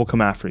 the Horde will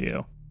come after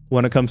you.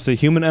 When it comes to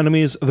human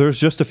enemies, there's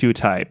just a few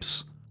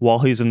types. While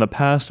he's in the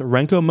past,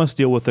 Renko must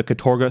deal with the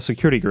Katorga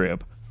security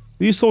group.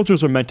 These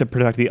soldiers are meant to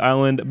protect the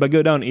island, but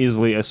go down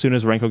easily as soon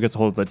as Renko gets a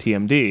hold of the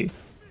TMD.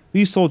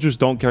 These soldiers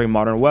don't carry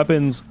modern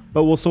weapons,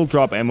 but will still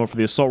drop ammo for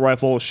the assault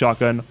rifle,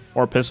 shotgun,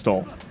 or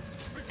pistol.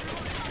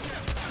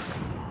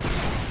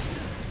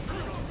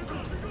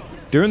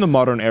 During the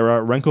modern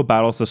era, Renko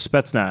battles the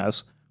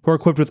Spetsnaz, who are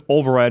equipped with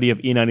all variety of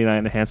E99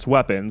 enhanced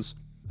weapons.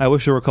 I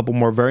wish there were a couple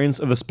more variants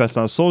of the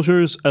Spetsnaz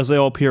soldiers, as they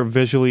all appear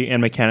visually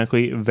and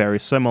mechanically very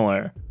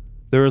similar.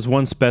 There is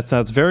one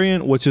Spetsnaz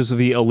variant, which is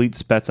the Elite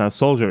Spetsnaz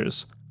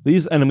soldiers.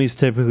 These enemies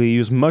typically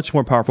use much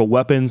more powerful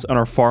weapons and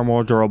are far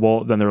more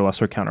durable than their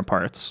lesser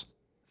counterparts.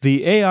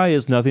 The AI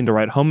is nothing to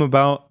write home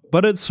about,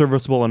 but it's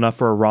serviceable enough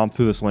for a romp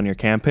through this linear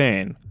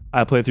campaign.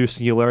 I played through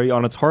Singularity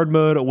on its hard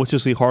mode, which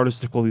is the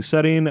hardest difficulty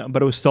setting,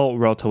 but it was still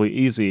relatively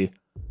easy.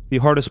 The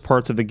hardest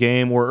parts of the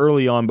game were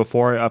early on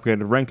before I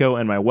upgraded Renko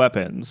and my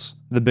weapons.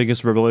 The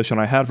biggest revelation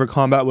I had for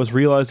combat was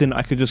realizing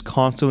I could just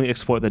constantly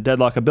exploit the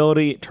deadlock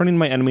ability, turning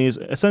my enemies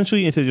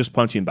essentially into just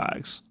punching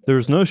bags. There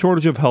is no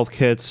shortage of health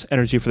kits,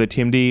 energy for the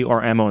TMD,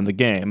 or ammo in the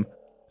game.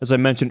 As I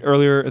mentioned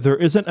earlier, there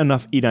isn't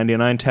enough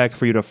E99 tech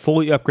for you to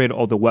fully upgrade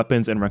all the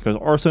weapons in Renko's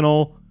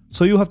arsenal,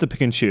 so you'll have to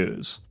pick and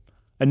choose.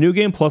 A New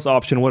Game Plus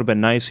option would have been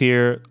nice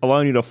here,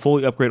 allowing you to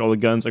fully upgrade all the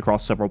guns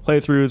across several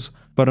playthroughs,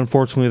 but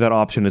unfortunately that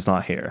option is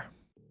not here.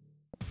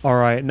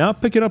 Alright, now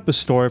picking up the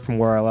story from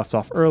where I left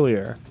off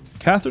earlier.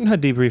 Catherine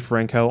had debriefed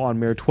Renko on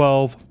Mir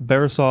 12,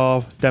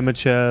 Beresov,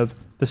 Demichev,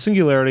 the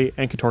Singularity,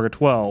 and Katorga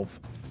 12.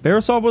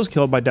 Beresov was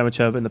killed by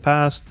Demichev in the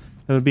past,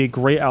 and would be a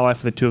great ally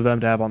for the two of them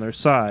to have on their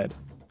side.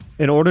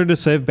 In order to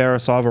save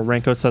Beresov,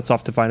 Renko sets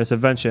off to find his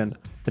invention,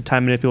 the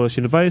time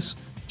manipulation device,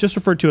 just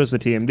referred to as the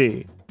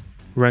TMD.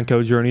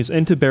 Renko journeys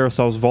into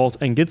Beresov's vault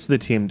and gets the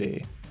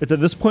TMD. It's at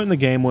this point in the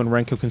game when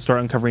Renko can start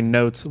uncovering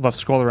notes left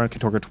scrawled around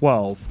Katorga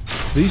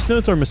 12. These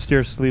notes are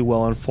mysteriously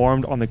well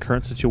informed on the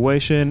current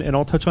situation, and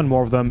I'll touch on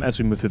more of them as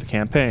we move through the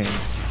campaign.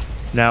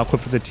 Now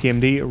equipped with the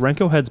TMD,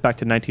 Renko heads back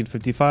to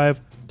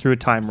 1955 through a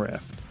time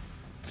rift.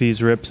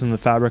 These rifts in the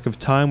fabric of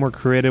time were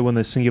created when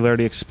the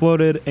Singularity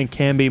exploded and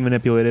can be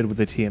manipulated with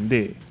the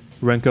TMD.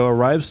 Renko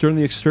arrives during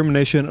the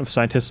extermination of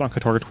scientists on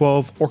Katorga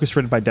 12,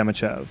 orchestrated by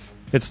Demichev.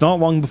 It's not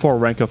long before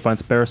Renko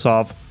finds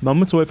Beresov,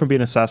 moments away from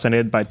being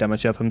assassinated by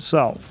Demichev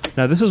himself.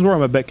 Now this is where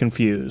I'm a bit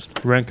confused.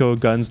 Renko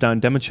guns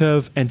down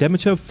Demichev, and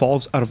Demichev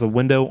falls out of the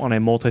window on a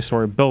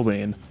multi-story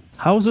building.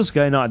 How is this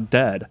guy not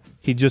dead?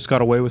 He just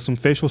got away with some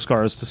facial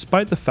scars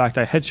despite the fact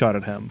I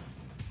headshotted him.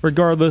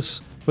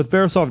 Regardless, with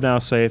Beresov now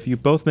safe, you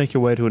both make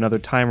your way to another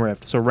time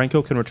rift so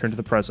Renko can return to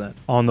the present.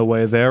 On the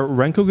way there,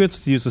 Renko gets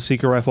to use the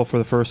Seeker rifle for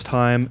the first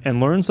time and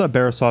learns that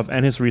Beresov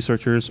and his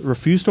researchers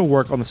refused to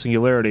work on the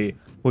Singularity,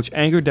 which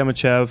angered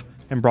Demichev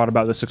and brought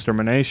about this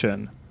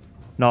extermination.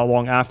 Not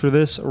long after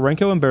this,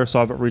 Renko and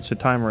Beresov reach the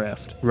time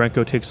rift.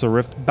 Renko takes the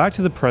rift back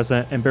to the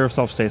present and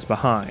Beresov stays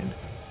behind.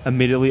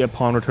 Immediately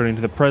upon returning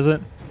to the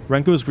present,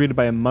 Renko is greeted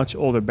by a much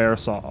older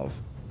Beresov.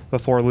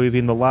 Before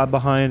leaving the lab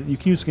behind, you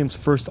can use the game's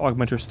first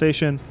augmenter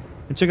station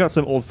and check out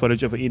some old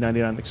footage of an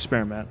E99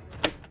 experiment.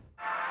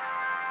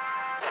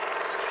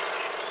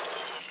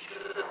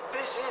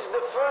 This is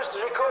the first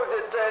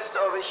recorded test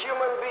of a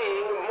human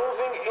being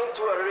moving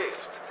into a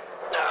rift.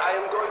 I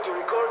am going to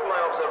record my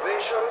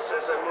observations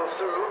as I move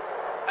through.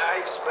 I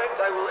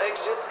expect I will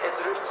exit at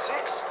Rift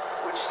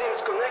 6, which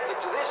seems connected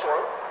to this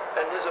one,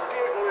 and has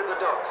appeared near the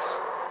docks.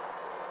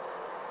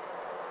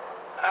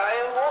 I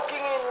am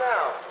walking in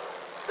now.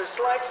 A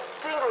slight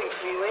tingling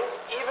feeling,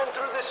 even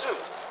through the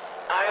suit.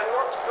 I am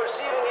not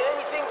perceiving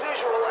anything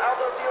visual out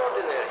of the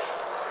ordinary.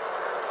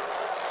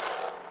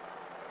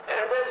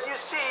 And as you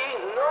see,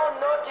 no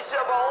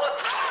noticeable...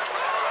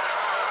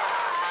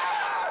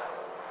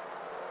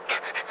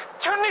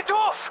 Turn it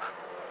off!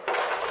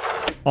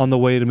 On the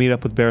way to meet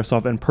up with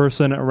Beresov in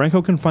person,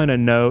 Renko can find a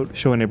note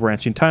showing a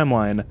branching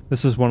timeline.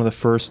 This is one of the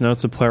first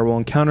notes the player will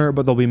encounter,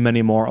 but there'll be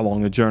many more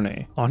along the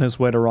journey. On his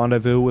way to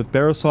rendezvous with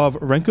Beresov,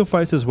 Renko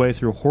fights his way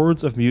through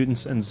hordes of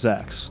mutants and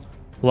Zeks.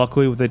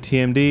 Luckily, with the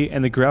TMD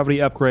and the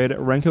gravity upgrade,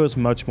 Renko is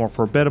much more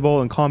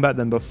formidable in combat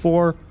than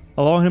before,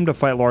 allowing him to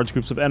fight large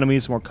groups of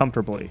enemies more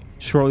comfortably.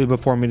 Shortly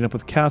before meeting up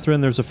with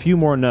Catherine, there's a few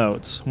more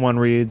notes. One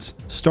reads,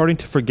 "Starting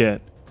to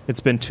forget.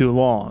 It's been too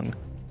long."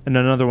 And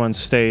another one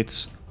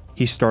states,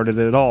 "He started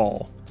it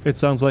all." It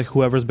sounds like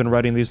whoever's been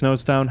writing these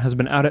notes down has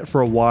been at it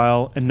for a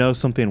while and knows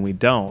something we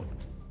don't.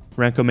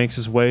 Renko makes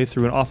his way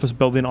through an office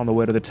building on the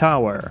way to the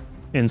tower.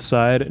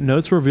 Inside,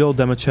 notes reveal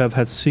Demichev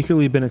had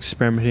secretly been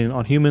experimenting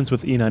on humans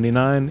with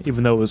E99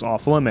 even though it was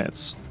off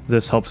limits.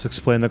 This helps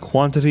explain the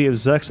quantity of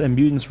Zeks and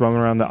mutants roaming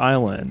around the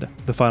island.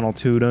 The final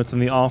 2 notes in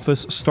the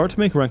office start to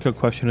make Renko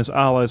question his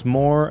allies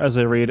more as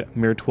they read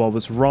Mir 12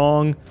 is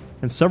wrong,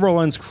 and several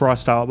lines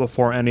crossed out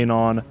before ending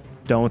on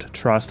don't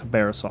trust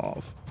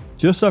Borisov.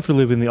 Just after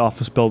leaving the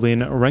office building,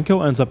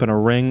 Renko ends up in a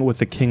ring with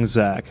the King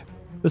Zek.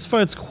 This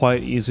fight's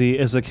quite easy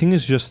as the King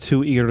is just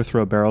too eager to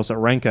throw barrels at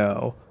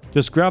Renko.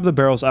 Just grab the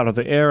barrels out of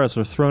the air as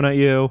they're thrown at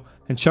you,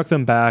 and chuck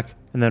them back,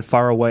 and then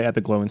fire away at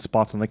the glowing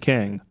spots on the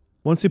King.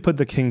 Once you put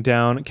the King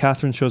down,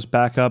 Catherine shows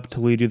back up to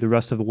lead you the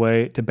rest of the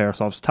way to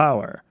Borisov's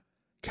tower.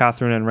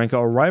 Catherine and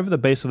Renko arrive at the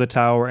base of the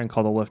tower and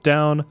call the lift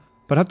down,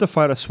 but have to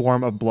fight a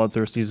swarm of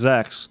bloodthirsty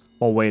Zeks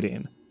while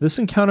waiting. This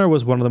encounter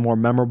was one of the more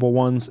memorable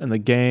ones in the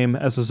game,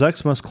 as the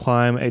Zeks must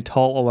climb a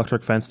tall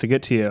electric fence to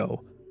get to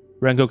you.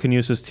 Renko can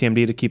use his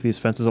TMD to keep these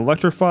fences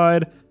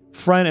electrified,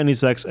 frying any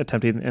Zeks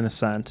attempting an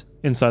ascent.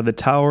 Inside the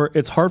tower,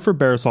 it's hard for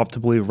Borisov to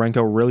believe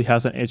Renko really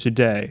hasn't aged a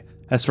day,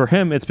 as for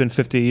him it's been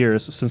 50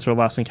 years since their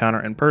last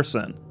encounter in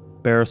person.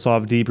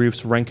 Borisov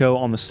debriefs Renko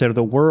on the state of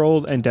the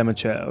world and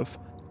Demichev.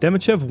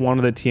 Demichev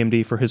wanted the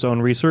TMD for his own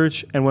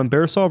research, and when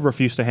Borisov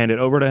refused to hand it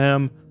over to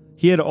him,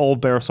 he had all of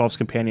Borisov's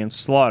companions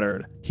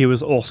slaughtered. He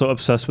was also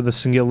obsessed with the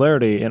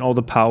Singularity and all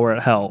the power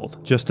it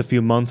held. Just a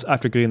few months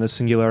after getting the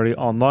Singularity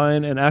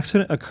online, an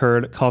accident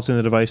occurred causing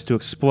the device to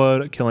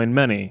explode, killing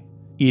many.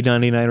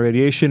 E99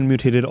 radiation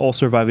mutated all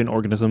surviving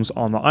organisms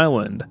on the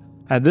island.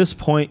 At this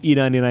point,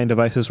 E99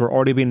 devices were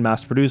already being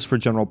mass-produced for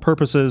general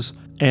purposes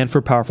and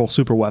for powerful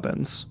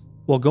superweapons.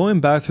 While going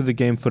back through the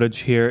game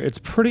footage here, it's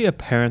pretty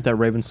apparent that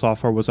Raven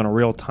Software was on a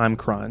real time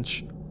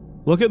crunch.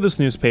 Look at this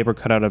newspaper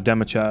cutout of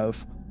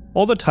Demichev.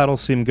 All the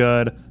titles seem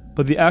good,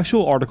 but the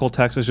actual article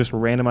text is just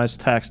randomized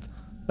text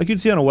like you'd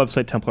see on a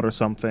website template or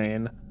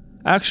something.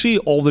 Actually,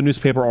 all the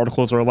newspaper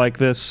articles are like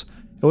this.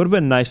 It would have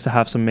been nice to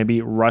have some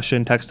maybe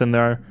Russian text in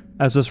there,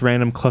 as this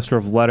random cluster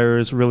of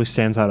letters really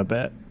stands out a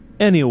bit.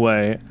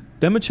 Anyway,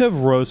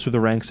 Demichev rose through the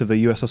ranks of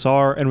the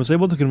USSR and was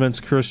able to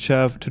convince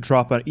Khrushchev to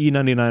drop an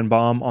E-99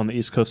 bomb on the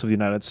east coast of the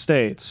United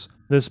States.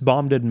 This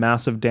bomb did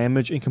massive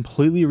damage and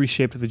completely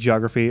reshaped the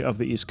geography of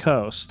the east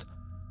coast.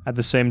 At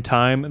the same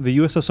time, the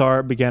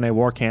USSR began a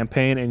war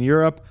campaign in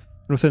Europe,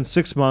 and within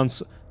 6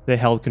 months, they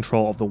held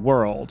control of the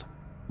world.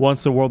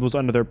 Once the world was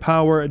under their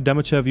power,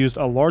 Demichev used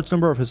a large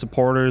number of his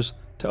supporters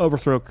to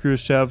overthrow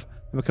Khrushchev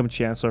and become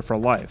Chancellor for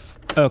life.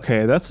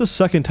 Okay, that's the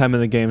second time in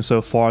the game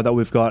so far that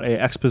we've got an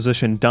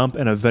exposition dump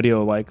in a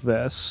video like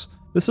this.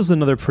 This is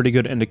another pretty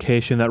good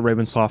indication that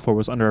Raven Software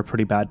was under a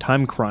pretty bad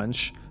time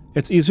crunch.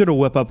 It's easier to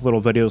whip up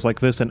little videos like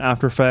this in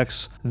After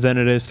Effects than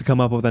it is to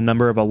come up with a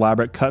number of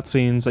elaborate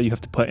cutscenes that you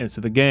have to put into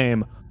the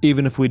game.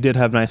 Even if we did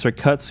have nicer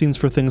cutscenes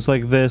for things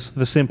like this,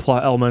 the same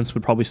plot elements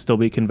would probably still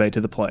be conveyed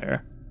to the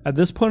player. At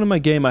this point in my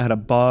game I had a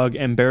bug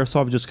and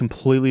Borisov just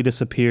completely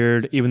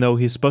disappeared even though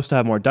he's supposed to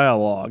have more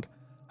dialogue.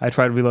 I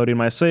tried reloading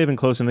my save and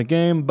closing the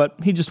game, but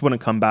he just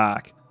wouldn't come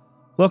back.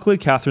 Luckily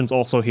Catherine's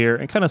also here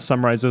and kinda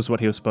summarizes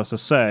what he was supposed to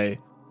say.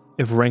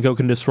 If Renko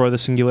can destroy the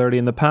Singularity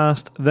in the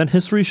past, then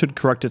history should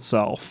correct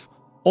itself.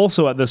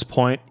 Also at this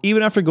point,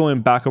 even after going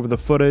back over the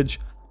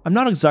footage, I'm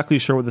not exactly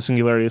sure what the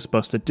Singularity is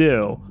supposed to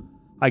do.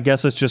 I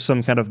guess it's just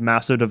some kind of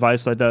massive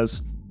device that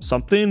does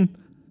something?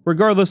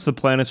 Regardless, the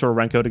plan is for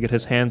Renko to get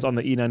his hands on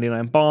the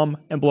E-99 bomb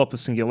and blow up the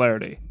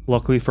Singularity.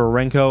 Luckily for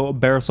Renko,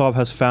 Borisov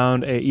has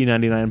found a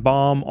E-99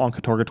 bomb on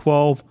Katorga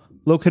 12,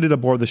 located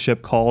aboard the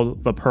ship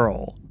called the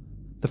Pearl.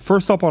 The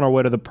first stop on our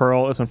way to the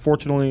Pearl is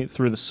unfortunately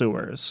through the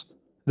sewers.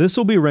 This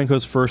will be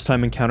Renko's first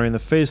time encountering the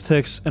phase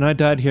ticks, and I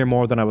died here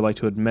more than I would like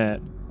to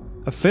admit.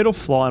 A fatal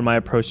flaw in my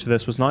approach to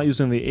this was not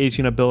using the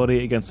aging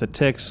ability against the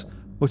ticks,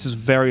 which is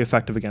very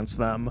effective against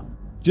them.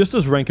 Just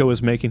as Renko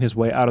is making his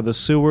way out of the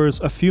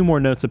sewers, a few more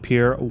notes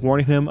appear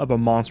warning him of a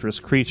monstrous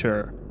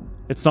creature.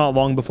 It's not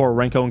long before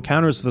Renko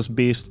encounters this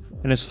beast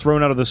and is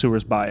thrown out of the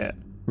sewers by it.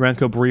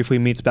 Renko briefly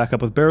meets back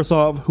up with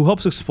Borisov, who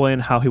helps explain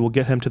how he will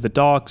get him to the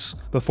docks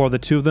before the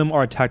two of them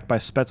are attacked by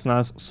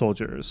Spetsnaz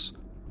soldiers.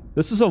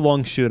 This is a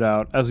long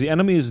shootout, as the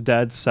enemy is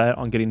dead set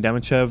on getting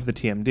Demichev the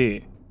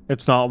TMD.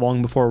 It's not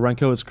long before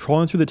Renko is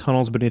crawling through the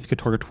tunnels beneath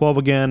Katorga 12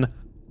 again,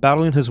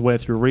 battling his way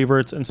through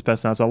reverts and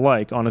Spetsnaz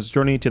alike on his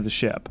journey to the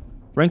ship.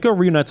 Renko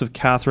reunites with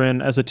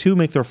Catherine as the two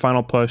make their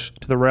final push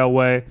to the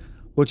railway,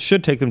 which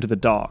should take them to the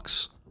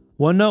docks.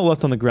 One note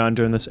left on the ground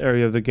during this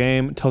area of the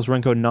game tells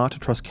Renko not to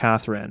trust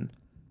Catherine.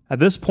 At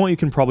this point you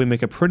can probably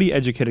make a pretty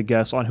educated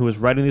guess on who is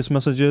writing these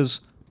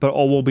messages, but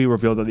all will be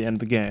revealed at the end of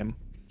the game.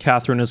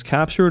 Catherine is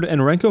captured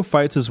and Renko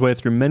fights his way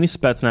through many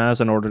Spetsnaz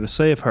in order to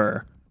save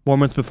her.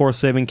 Moments before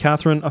saving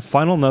Catherine, a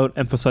final note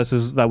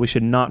emphasizes that we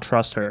should not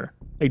trust her.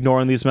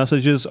 Ignoring these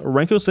messages,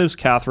 Renko saves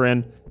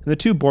Catherine, and the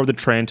two board the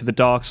train to the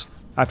docks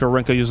after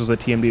Renko uses a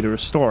TMD to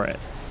restore it.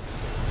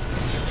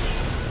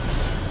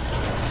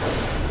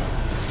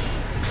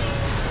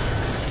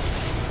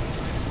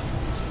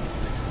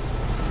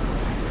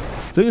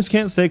 Things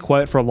can't stay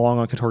quiet for long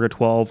on Katorga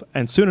 12,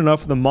 and soon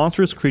enough, the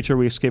monstrous creature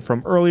we escaped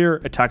from earlier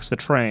attacks the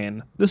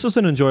train. This is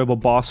an enjoyable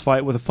boss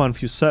fight with a fun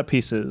few set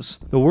pieces.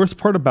 The worst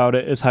part about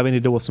it is having to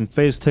deal with some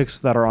phase ticks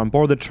that are on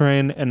board the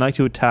train and like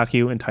to attack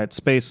you in tight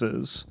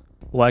spaces.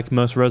 Like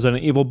most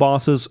Resident Evil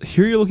bosses,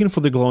 here you're looking for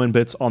the glowing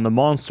bits on the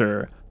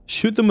monster.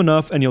 Shoot them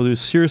enough and you'll do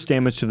serious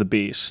damage to the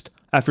beast.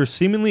 After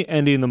seemingly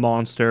ending the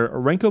monster,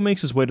 Renko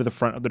makes his way to the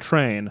front of the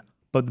train,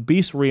 but the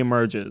beast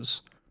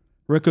re-emerges.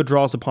 Renko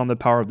draws upon the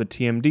power of the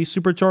TMD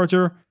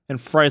supercharger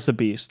and fries the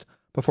beast,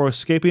 before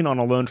escaping on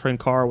a lone train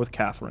car with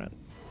Catherine.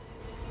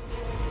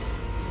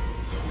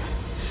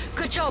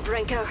 Good job,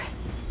 Renko.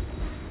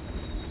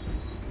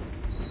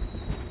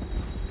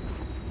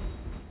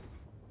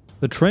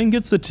 The train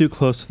gets the two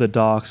close to the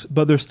docks,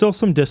 but there's still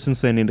some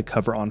distance they need to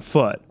cover on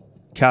foot.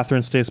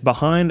 Catherine stays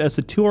behind as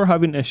the two are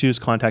having issues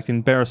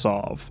contacting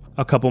Borisov.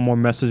 A couple more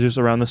messages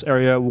around this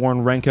area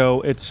warn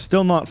Renko it's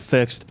still not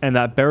fixed and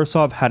that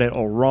Borisov had it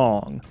all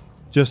wrong.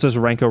 Just as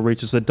Renko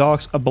reaches the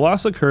docks, a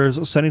blast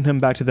occurs, sending him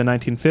back to the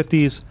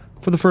 1950s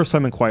for the first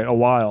time in quite a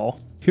while.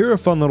 Here a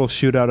fun little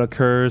shootout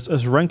occurs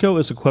as Renko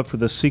is equipped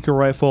with a Seeker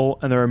rifle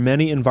and there are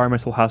many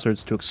environmental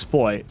hazards to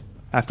exploit.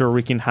 After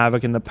wreaking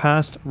havoc in the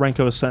past,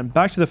 Renko is sent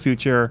back to the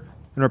future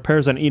and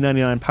repairs an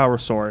E99 power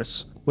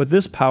source. With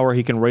this power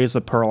he can raise the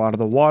Pearl out of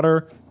the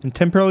water and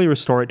temporarily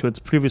restore it to its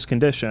previous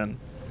condition.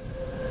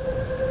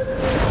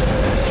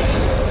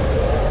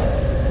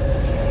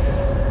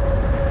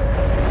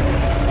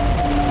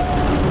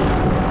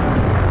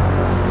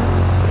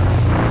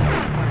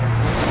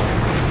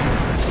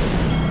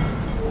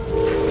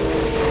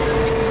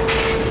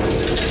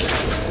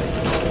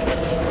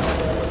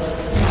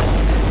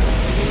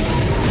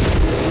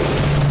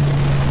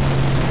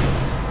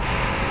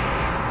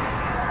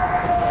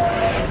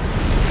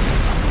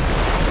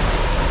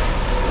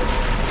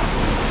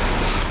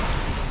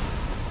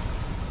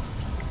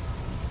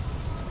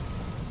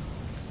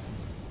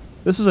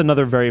 This is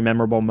another very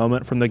memorable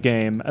moment from the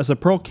game, as the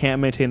Pearl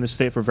can't maintain this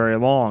state for very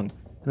long,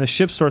 and the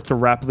ship starts to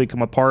rapidly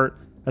come apart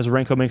as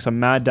Renko makes a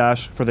mad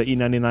dash for the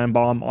E99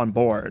 bomb on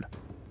board.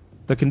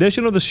 The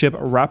condition of the ship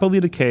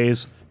rapidly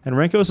decays, and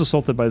Renko is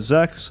assaulted by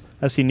Zex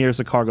as he nears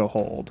the cargo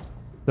hold.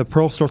 The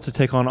Pearl starts to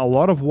take on a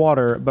lot of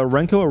water, but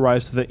Renko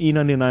arrives to the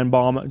E99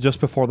 bomb just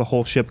before the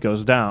whole ship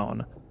goes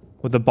down.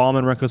 With the bomb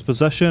in Renko's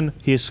possession,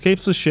 he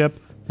escapes the ship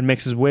and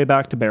makes his way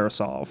back to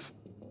Borisov.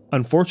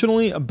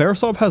 Unfortunately,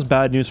 Borisov has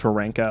bad news for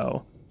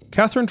Renko.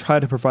 Catherine tried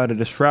to provide a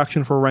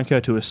distraction for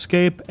Renko to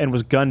escape and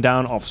was gunned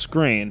down off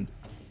screen.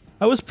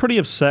 I was pretty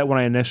upset when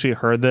I initially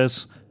heard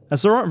this,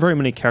 as there aren't very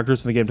many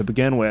characters in the game to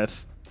begin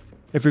with.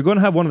 If you're going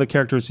to have one of the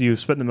characters you've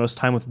spent the most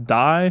time with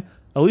die,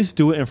 at least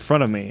do it in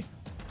front of me.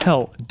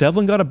 Hell,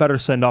 Devlin got a better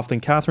send-off than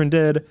Catherine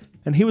did,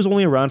 and he was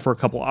only around for a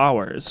couple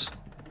hours.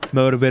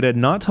 Motivated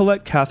not to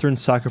let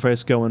Catherine's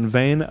sacrifice go in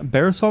vain,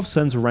 Borisov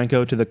sends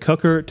Renko to the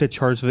cooker to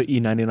charge the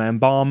E99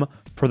 bomb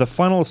for the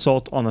final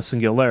assault on the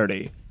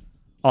Singularity.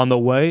 On the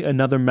way,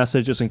 another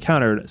message is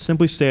encountered,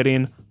 simply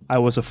stating, "I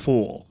was a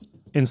fool."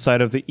 Inside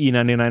of the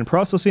E99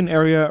 processing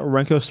area,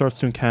 Renko starts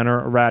to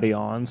encounter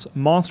Radions,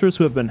 monsters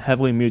who have been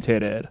heavily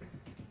mutated.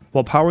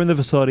 While powering the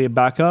facility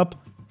back up,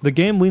 the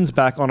game leans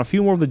back on a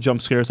few more of the jump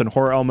scares and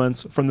horror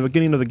elements from the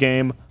beginning of the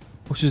game,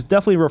 which is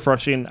definitely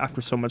refreshing after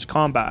so much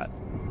combat.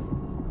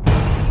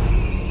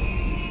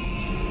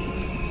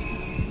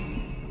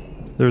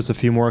 There's a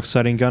few more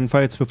exciting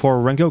gunfights before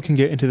Renko can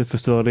get into the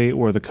facility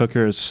where the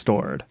cooker is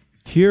stored.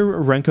 Here,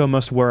 Renko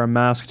must wear a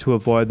mask to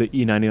avoid the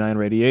E99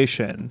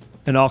 radiation.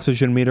 An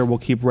oxygen meter will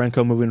keep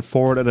Renko moving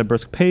forward at a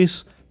brisk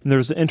pace, and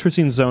there's an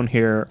interesting zone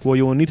here where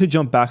you will need to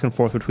jump back and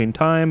forth between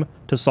time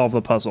to solve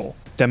the puzzle.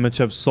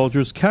 Demichev's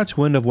soldiers catch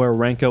wind of where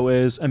Renko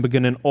is and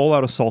begin an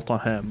all-out assault on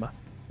him.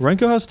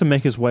 Renko has to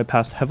make his way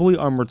past heavily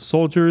armored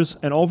soldiers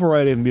and all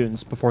variety of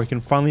mutants before he can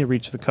finally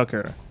reach the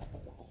cooker.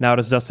 Now at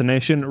his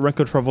destination,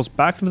 Renko travels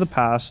back into the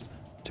past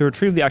to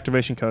retrieve the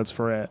activation codes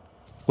for it.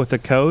 With the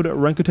code,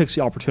 Renko takes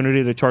the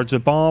opportunity to charge the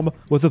bomb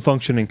with a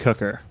functioning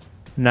cooker.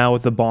 Now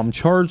with the bomb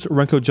charged,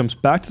 Renko jumps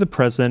back to the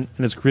present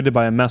and is greeted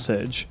by a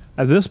message.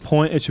 At this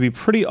point, it should be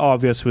pretty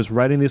obvious who is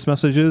writing these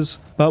messages,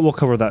 but we'll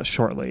cover that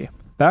shortly.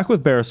 Back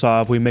with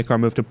Borisov, we make our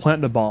move to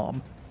plant the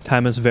bomb.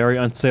 Time is very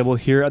unstable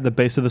here at the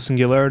base of the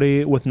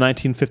Singularity, with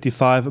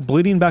 1955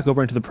 bleeding back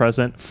over into the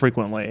present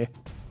frequently.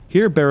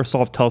 Here,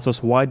 Borisov tells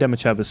us why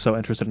Demichev is so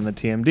interested in the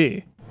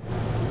TMD.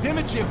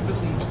 Demichev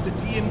believes the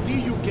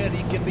TMD you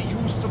carry can be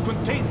used to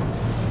contain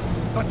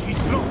it, but he's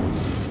wrong.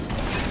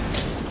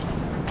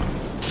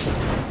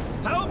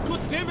 How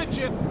could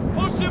Demichev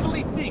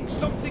possibly think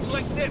something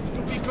like that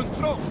could be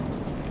controlled?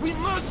 We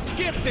must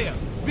get there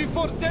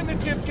before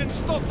Demichev can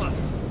stop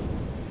us.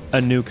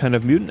 A new kind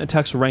of mutant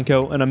attacks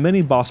Renko in a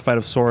mini boss fight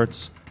of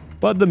sorts,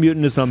 but the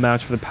mutant is no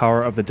match for the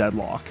power of the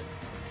deadlock.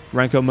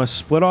 Renko must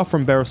split off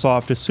from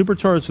Borisov to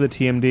supercharge the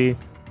TMD,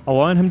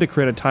 allowing him to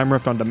create a time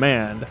rift on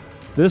demand.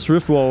 This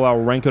rift will allow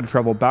Renko to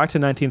travel back to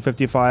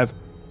 1955,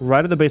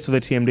 right at the base of the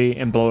TMD,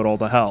 and blow it all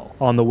to hell.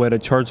 On the way to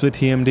charge the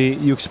TMD,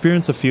 you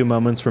experience a few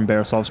moments from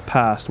Borisov's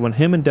past when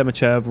him and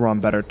Demichev were on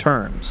better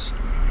terms.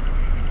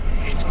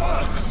 It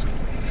works!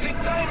 The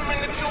time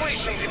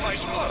manipulation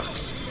device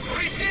works!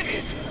 We did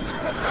it!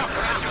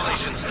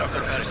 Congratulations,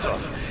 Dr.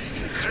 Borisov.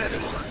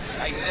 Incredible.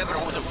 I never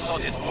would have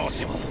thought it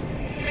possible.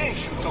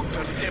 Thank you,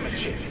 Dr.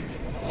 Demichev.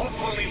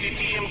 Hopefully the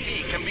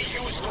TMD can be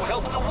used to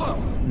help the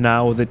world.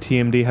 Now, with the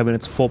TMD having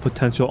its full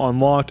potential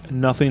unlocked,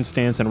 nothing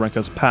stands in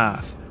Renko's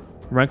path.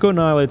 Renko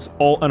annihilates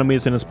all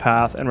enemies in his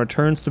path and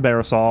returns to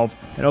Borisov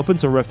and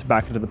opens a rift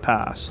back into the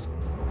past.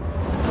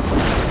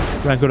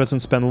 Renko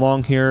doesn't spend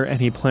long here,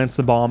 and he plants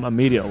the bomb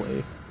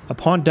immediately.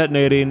 Upon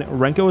detonating,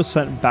 Renko is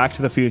sent back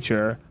to the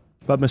future,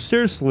 but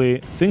mysteriously,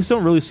 things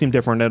don't really seem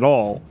different at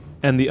all,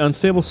 and the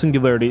unstable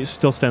Singularity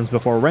still stands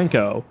before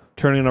Renko.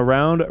 Turning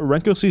around,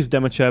 Renko sees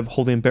Demichev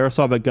holding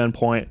Borisov at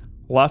gunpoint,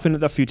 laughing at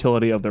the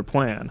futility of their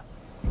plan.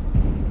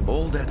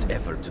 All that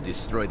effort to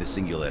destroy the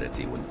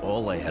Singularity when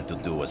all I had to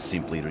do was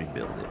simply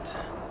rebuild it.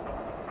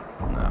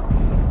 Now,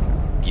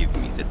 give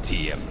me the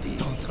TMD.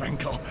 Don't,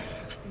 Renko.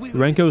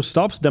 Renko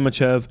stops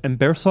Demichev, and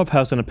Borisov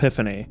has an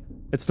epiphany.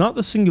 It's not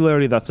the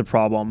Singularity that's the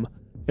problem,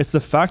 it's the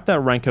fact that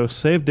Renko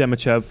saved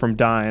Demichev from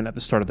dying at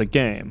the start of the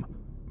game.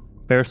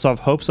 Borisov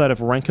hopes that if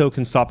Renko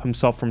can stop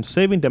himself from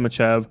saving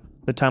Demichev,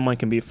 the timeline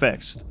can be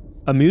fixed.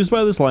 Amused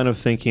by this line of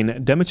thinking,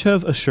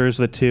 Demichev assures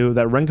the two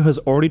that Renko has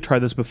already tried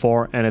this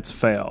before and it's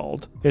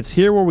failed. It's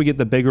here where we get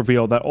the big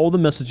reveal that all the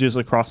messages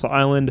across the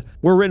island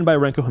were written by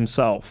Renko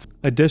himself.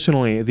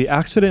 Additionally, the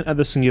accident at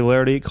the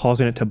Singularity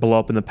causing it to blow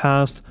up in the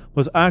past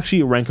was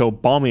actually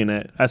Renko bombing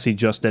it, as he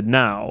just did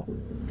now.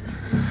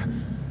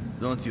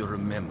 Don't you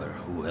remember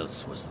who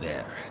else was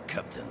there,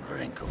 Captain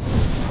Renko?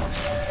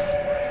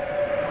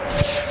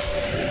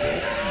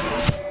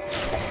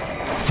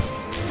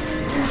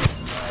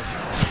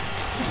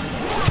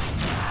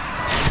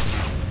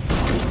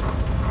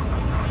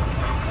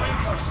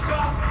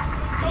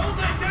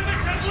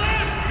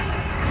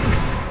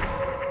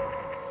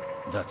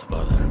 That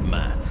other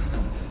man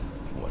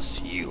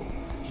was you.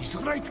 He's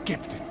right,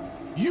 Captain.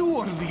 You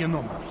are the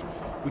anomaly,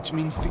 which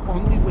means the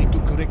only way to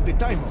correct the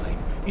timeline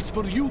is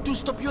for you to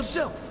stop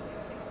yourself.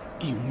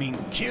 You mean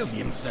kill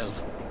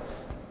himself?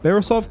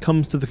 Borisov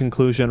comes to the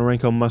conclusion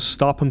Renko must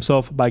stop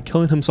himself by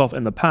killing himself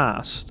in the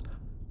past.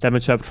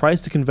 Demichev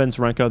tries to convince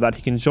Renko that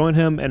he can join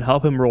him and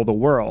help him rule the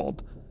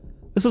world.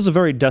 This is a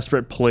very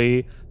desperate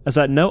plea, as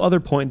at no other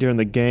point during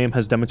the game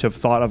has Demichev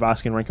thought of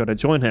asking Renko to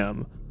join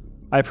him.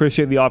 I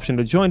appreciate the option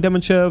to join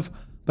Demichev,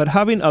 but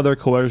having other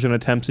coercion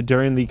attempts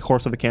during the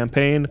course of the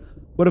campaign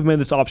would have made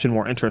this option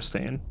more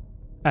interesting.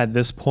 At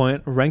this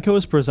point, Renko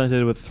is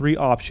presented with 3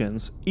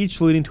 options, each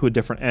leading to a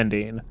different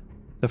ending.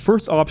 The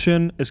first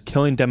option is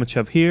killing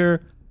Demichev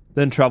here,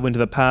 then traveling to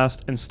the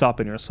past and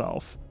stopping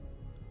yourself.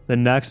 The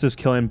next is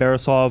killing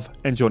Borisov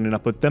and joining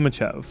up with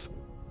Demichev.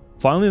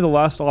 Finally, the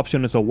last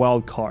option is a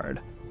wild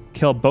card.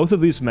 Kill both of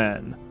these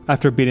men.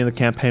 After beating the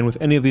campaign with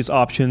any of these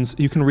options,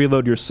 you can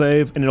reload your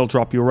save and it'll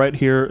drop you right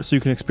here so you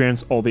can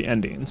experience all the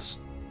endings.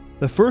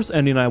 The first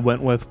ending I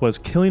went with was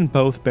killing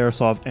both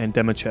Borisov and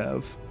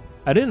Demichev.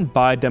 I didn't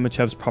buy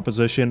Demichev's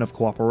proposition of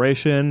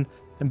cooperation,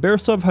 and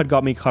Borisov had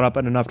got me caught up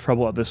in enough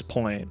trouble at this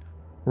point.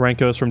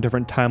 Renkos from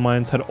different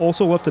timelines had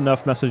also left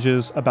enough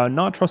messages about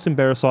not trusting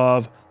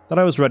Borisov that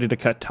I was ready to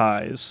cut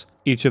ties.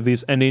 Each of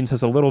these endings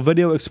has a little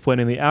video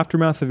explaining the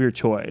aftermath of your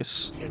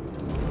choice.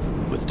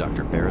 With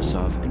Dr.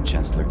 Borisov and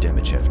Chancellor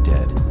Demichev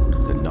dead,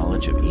 the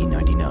knowledge of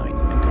E99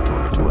 and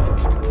Katorga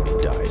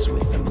 12 dies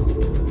with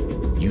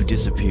them. You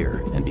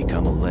disappear and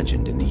become a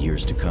legend in the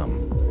years to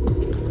come.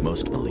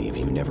 Most believe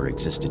you never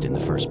existed in the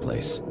first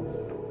place.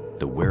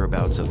 The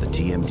whereabouts of the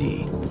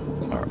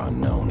TMD are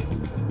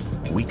unknown.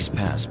 Weeks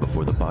pass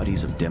before the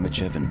bodies of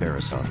Demichev and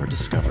Borisov are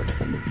discovered.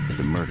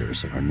 The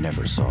murders are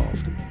never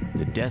solved.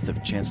 The death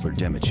of Chancellor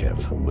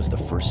Demichev was the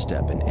first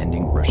step in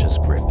ending Russia's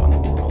grip on the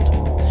world.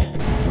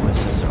 The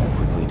USSR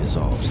quickly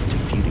dissolves into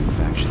feuding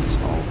factions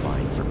all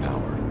vying for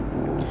power.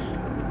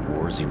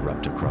 Wars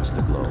erupt across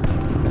the globe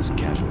as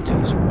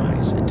casualties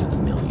rise into the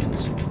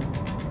millions.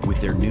 With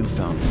their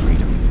newfound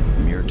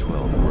freedom, Mir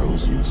 12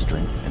 grows in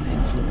strength and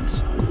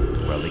influence.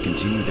 While they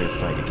continue their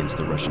fight against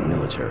the Russian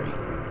military,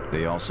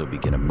 they also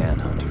begin a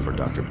manhunt for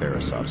Dr.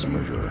 Borisov's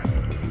murderer.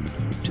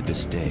 To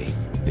this day,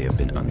 they have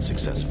been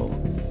unsuccessful.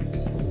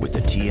 With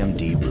the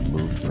TMD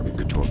removed from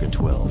Katorga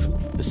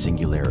 12, the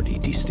Singularity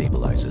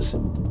destabilizes. A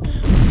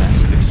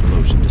massive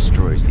explosion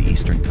destroys the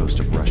eastern coast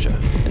of Russia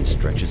and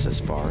stretches as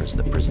far as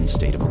the prison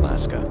state of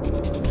Alaska.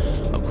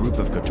 A group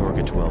of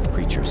Katorga 12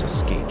 creatures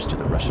escapes to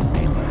the Russian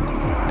mainland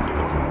and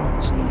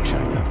overruns New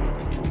China.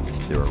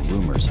 There are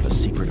rumors of a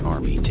secret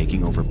army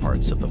taking over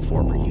parts of the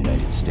former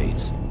United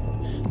States.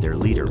 Their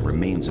leader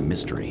remains a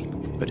mystery,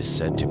 but is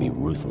said to be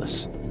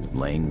ruthless,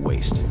 laying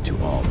waste to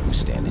all who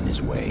stand in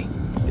his way.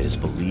 It is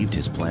believed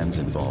his plans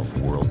involve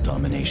world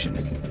domination.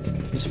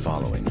 His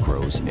following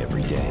grows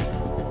every day.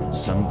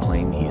 Some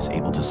claim he is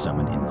able to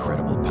summon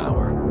incredible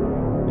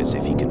power, as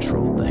if he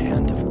controlled the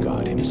hand of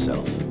God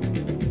himself.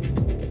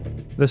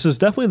 This is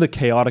definitely the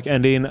chaotic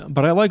ending,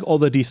 but I like all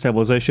the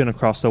destabilization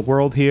across the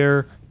world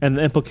here, and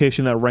the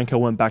implication that Renko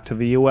went back to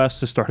the US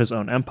to start his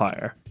own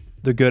empire.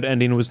 The good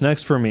ending was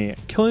next for me,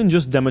 killing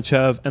just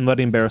Demichev and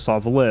letting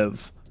Borisov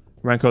live.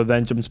 Renko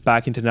then jumps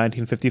back into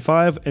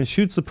 1955 and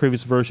shoots the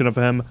previous version of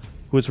him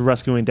who was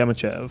rescuing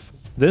Demichev.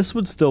 This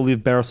would still leave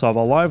Borisov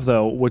alive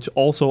though, which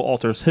also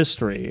alters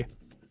history.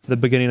 The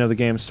beginning of the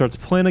game starts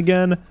playing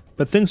again,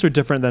 but things are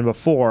different than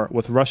before,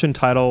 with Russian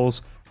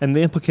titles and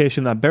the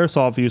implication that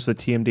Barisov used the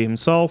TMD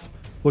himself,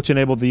 which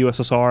enabled the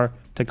USSR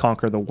to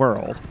conquer the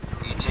world.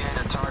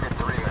 ETA to target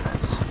 3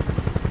 minutes.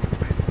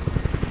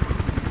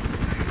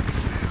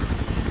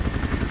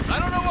 I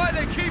don't know why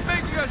they keep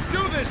making us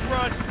do this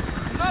run.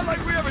 Not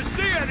like we ever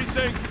see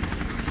anything.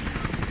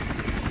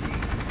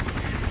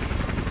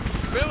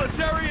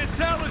 Military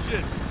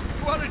intelligence.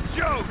 What a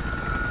joke.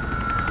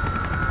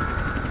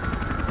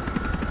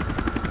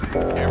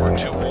 Hammer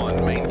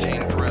 2-1,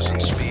 maintain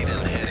present speed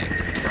and heading.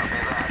 Copy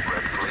that,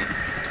 Red Fleet.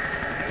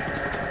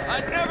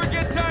 I'd never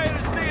get tired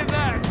of seeing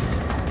that.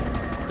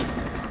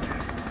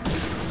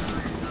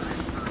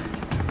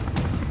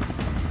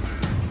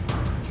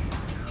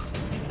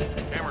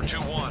 Hammer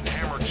 2-1,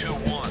 Hammer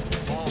 2-1,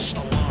 false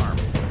alarm.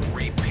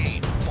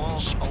 Repeat,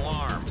 false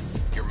alarm.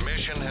 Your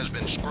mission has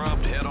been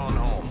scrubbed, head on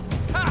home.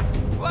 Ha!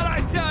 What'd I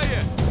tell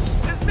you?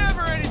 There's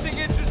never anything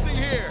interesting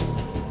here.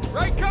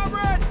 Right,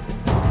 comrade?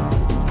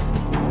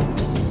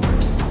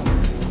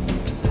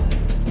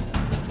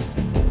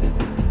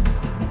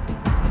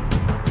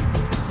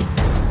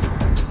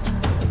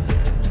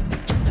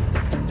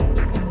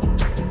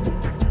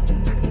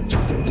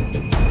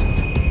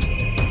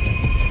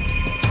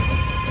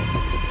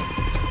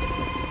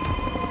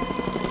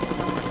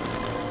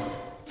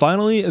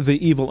 Finally,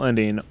 the evil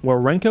ending, where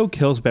Renko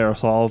kills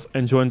Barisov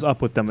and joins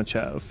up with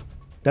Demichev.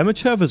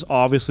 Demichev is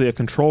obviously a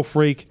control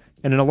freak,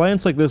 and an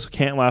alliance like this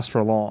can't last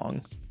for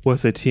long.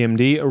 With the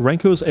TMD,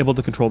 Renko is able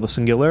to control the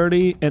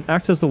Singularity and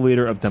acts as the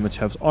leader of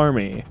Demichev's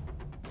army.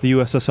 The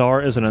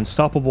USSR is an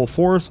unstoppable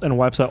force and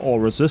wipes out all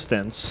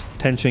resistance.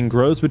 Tension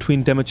grows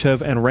between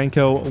Demichev and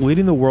Renko,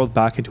 leading the world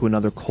back into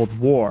another Cold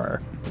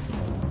War.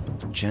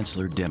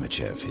 Chancellor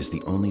Demichev is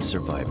the only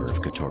survivor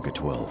of Katorga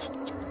 12.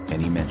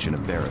 Any mention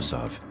of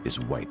Barisov is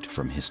wiped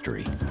from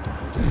history.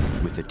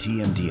 With the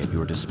TMD at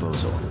your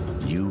disposal,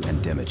 you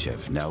and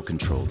Demichev now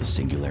control the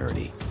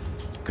Singularity.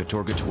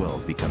 Katorga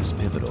 12 becomes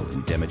pivotal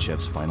in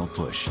Demichev's final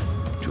push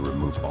to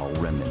remove all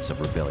remnants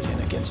of rebellion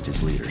against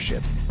his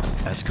leadership.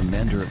 As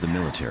commander of the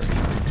military,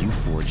 you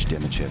forge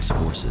Demichev's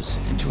forces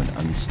into an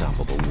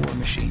unstoppable war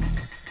machine.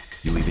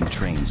 You even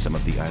train some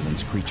of the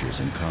island's creatures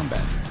in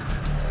combat.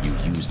 You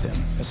use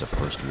them as a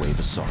first wave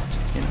assault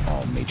in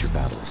all major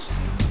battles.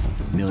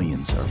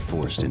 Millions are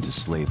forced into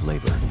slave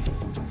labor.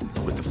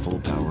 With the full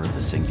power of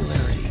the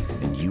Singularity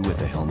and you at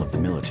the helm of the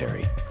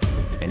military,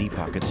 any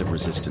pockets of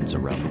resistance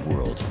around the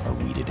world are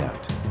weeded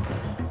out.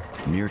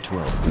 Mir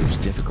 12 proves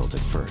difficult at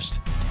first,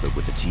 but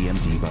with the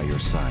TMD by your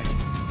side,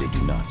 they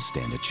do not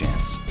stand a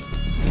chance.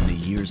 In the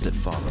years that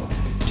follow,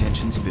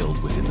 tensions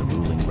build within the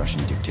ruling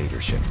Russian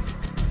dictatorship.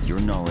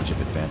 Your knowledge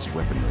of advanced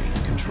weaponry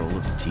and control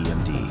of the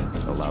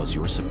TMD allows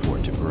your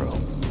support to grow.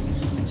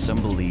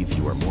 Some believe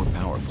you are more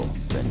powerful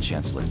than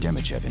Chancellor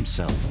Demichev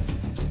himself.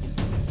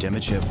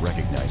 Demichev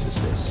recognizes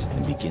this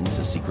and begins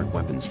a secret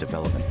weapons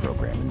development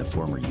program in the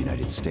former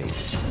United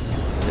States.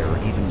 There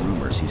are even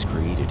rumors he's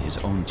created his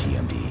own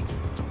TMD.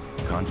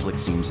 Conflict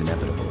seems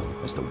inevitable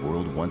as the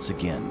world once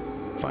again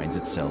finds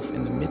itself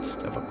in the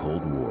midst of a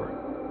Cold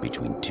War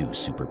between two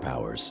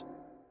superpowers.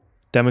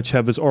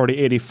 Demichev is already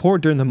 84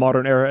 during the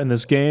modern era in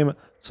this game,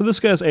 so this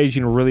guy's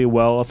aging really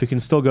well if he can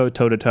still go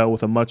toe-to-toe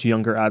with a much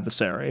younger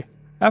adversary.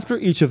 After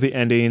each of the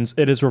endings,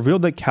 it is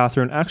revealed that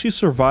Catherine actually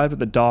survived at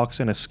the docks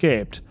and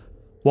escaped.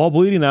 While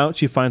bleeding out,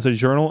 she finds a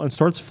journal and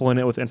starts filling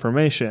it with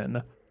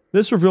information.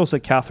 This reveals that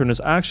Catherine is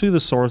actually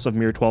the source of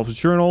Mir 12's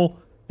journal,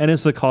 and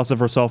is the cause of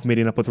herself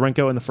meeting up with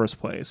Renko in the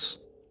first place.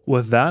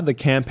 With that, the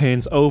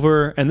campaign's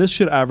over, and this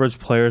should average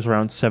players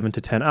around 7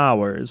 to 10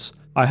 hours.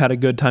 I had a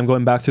good time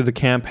going back through the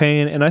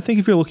campaign, and I think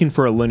if you're looking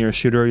for a linear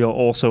shooter, you'll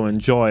also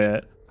enjoy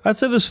it. I'd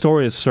say the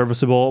story is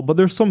serviceable, but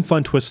there's some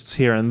fun twists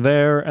here and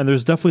there, and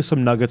there's definitely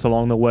some nuggets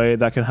along the way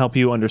that can help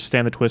you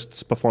understand the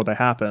twists before they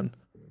happen.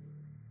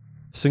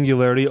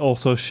 Singularity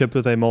also shipped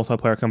with a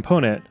multiplayer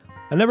component.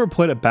 I never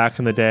played it back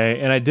in the day,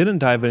 and I didn't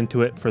dive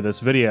into it for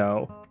this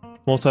video.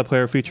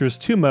 Multiplayer features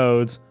 2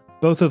 modes,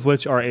 both of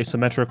which are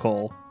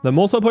asymmetrical. The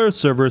multiplayer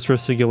servers for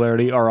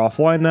Singularity are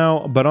offline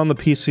now, but on the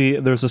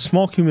PC there's a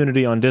small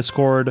community on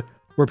Discord,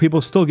 where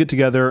people still get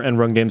together and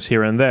run games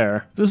here and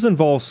there. This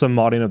involves some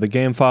modding of the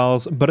game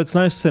files, but it's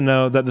nice to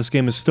know that this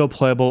game is still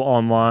playable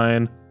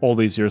online all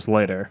these years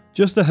later.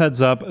 Just a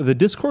heads up, the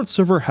Discord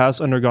server has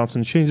undergone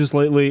some changes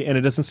lately and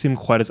it doesn't seem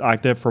quite as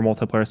active for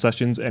multiplayer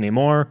sessions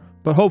anymore,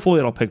 but hopefully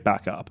it'll pick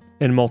back up.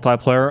 In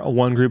multiplayer,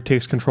 one group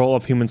takes control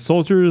of human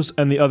soldiers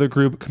and the other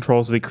group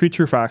controls the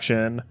creature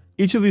faction.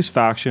 Each of these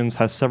factions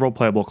has several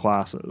playable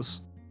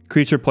classes.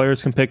 Creature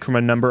players can pick from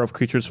a number of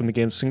creatures from the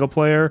game's single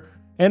player,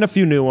 and a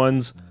few new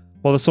ones,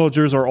 while the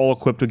soldiers are all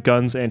equipped with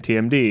guns and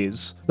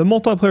TMDs. The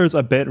multiplayer is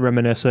a bit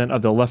reminiscent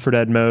of the Left 4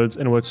 Dead modes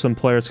in which some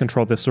players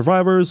control the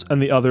survivors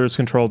and the others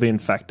control the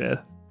infected.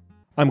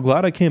 I'm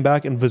glad I came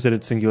back and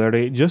visited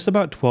Singularity just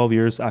about 12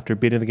 years after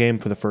beating the game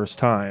for the first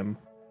time.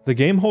 The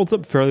game holds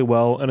up fairly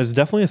well and is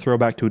definitely a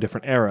throwback to a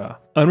different era.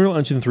 Unreal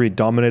Engine 3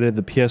 dominated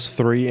the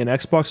PS3 and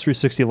Xbox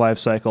 360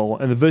 lifecycle,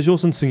 and the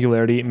visuals in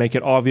Singularity make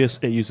it obvious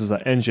it uses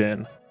that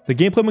engine. The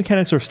gameplay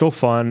mechanics are still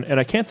fun, and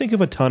I can't think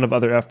of a ton of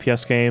other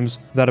FPS games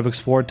that have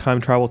explored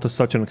time travel to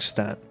such an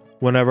extent.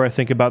 Whenever I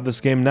think about this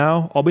game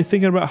now, I'll be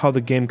thinking about how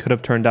the game could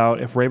have turned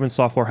out if Raven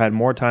Software had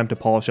more time to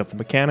polish up the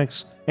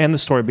mechanics and the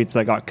story beats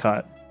that got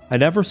cut. I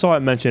never saw it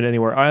mentioned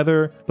anywhere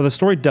either, but the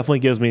story definitely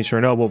gives me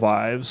Chernobyl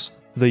vibes.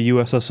 The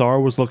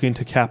USSR was looking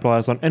to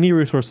capitalize on any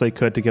resource they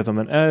could to give them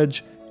an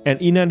edge, and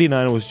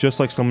E99 was just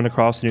like stumbling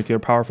across nuclear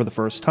power for the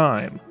first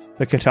time.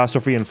 The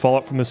catastrophe and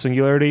fallout from the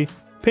Singularity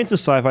paints a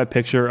sci-fi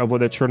picture of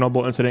what the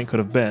Chernobyl incident could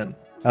have been.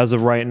 As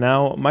of right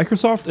now,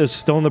 Microsoft is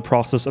still in the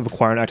process of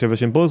acquiring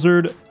Activision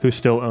Blizzard, who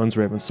still owns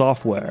Raven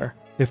Software.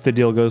 If the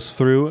deal goes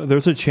through,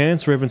 there's a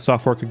chance Raven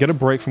Software could get a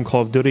break from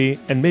Call of Duty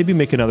and maybe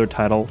make another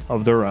title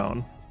of their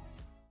own.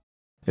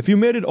 If you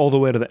made it all the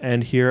way to the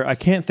end here, I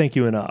can't thank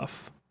you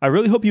enough. I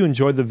really hope you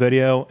enjoyed the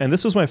video, and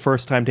this was my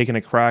first time taking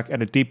a crack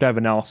at a deep dive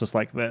analysis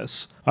like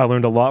this. I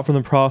learned a lot from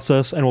the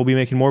process and will be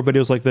making more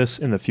videos like this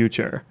in the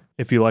future.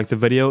 If you liked the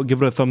video,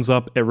 give it a thumbs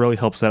up, it really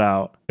helps it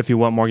out. If you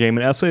want more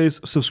gaming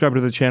essays, subscribe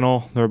to the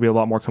channel, there will be a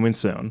lot more coming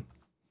soon.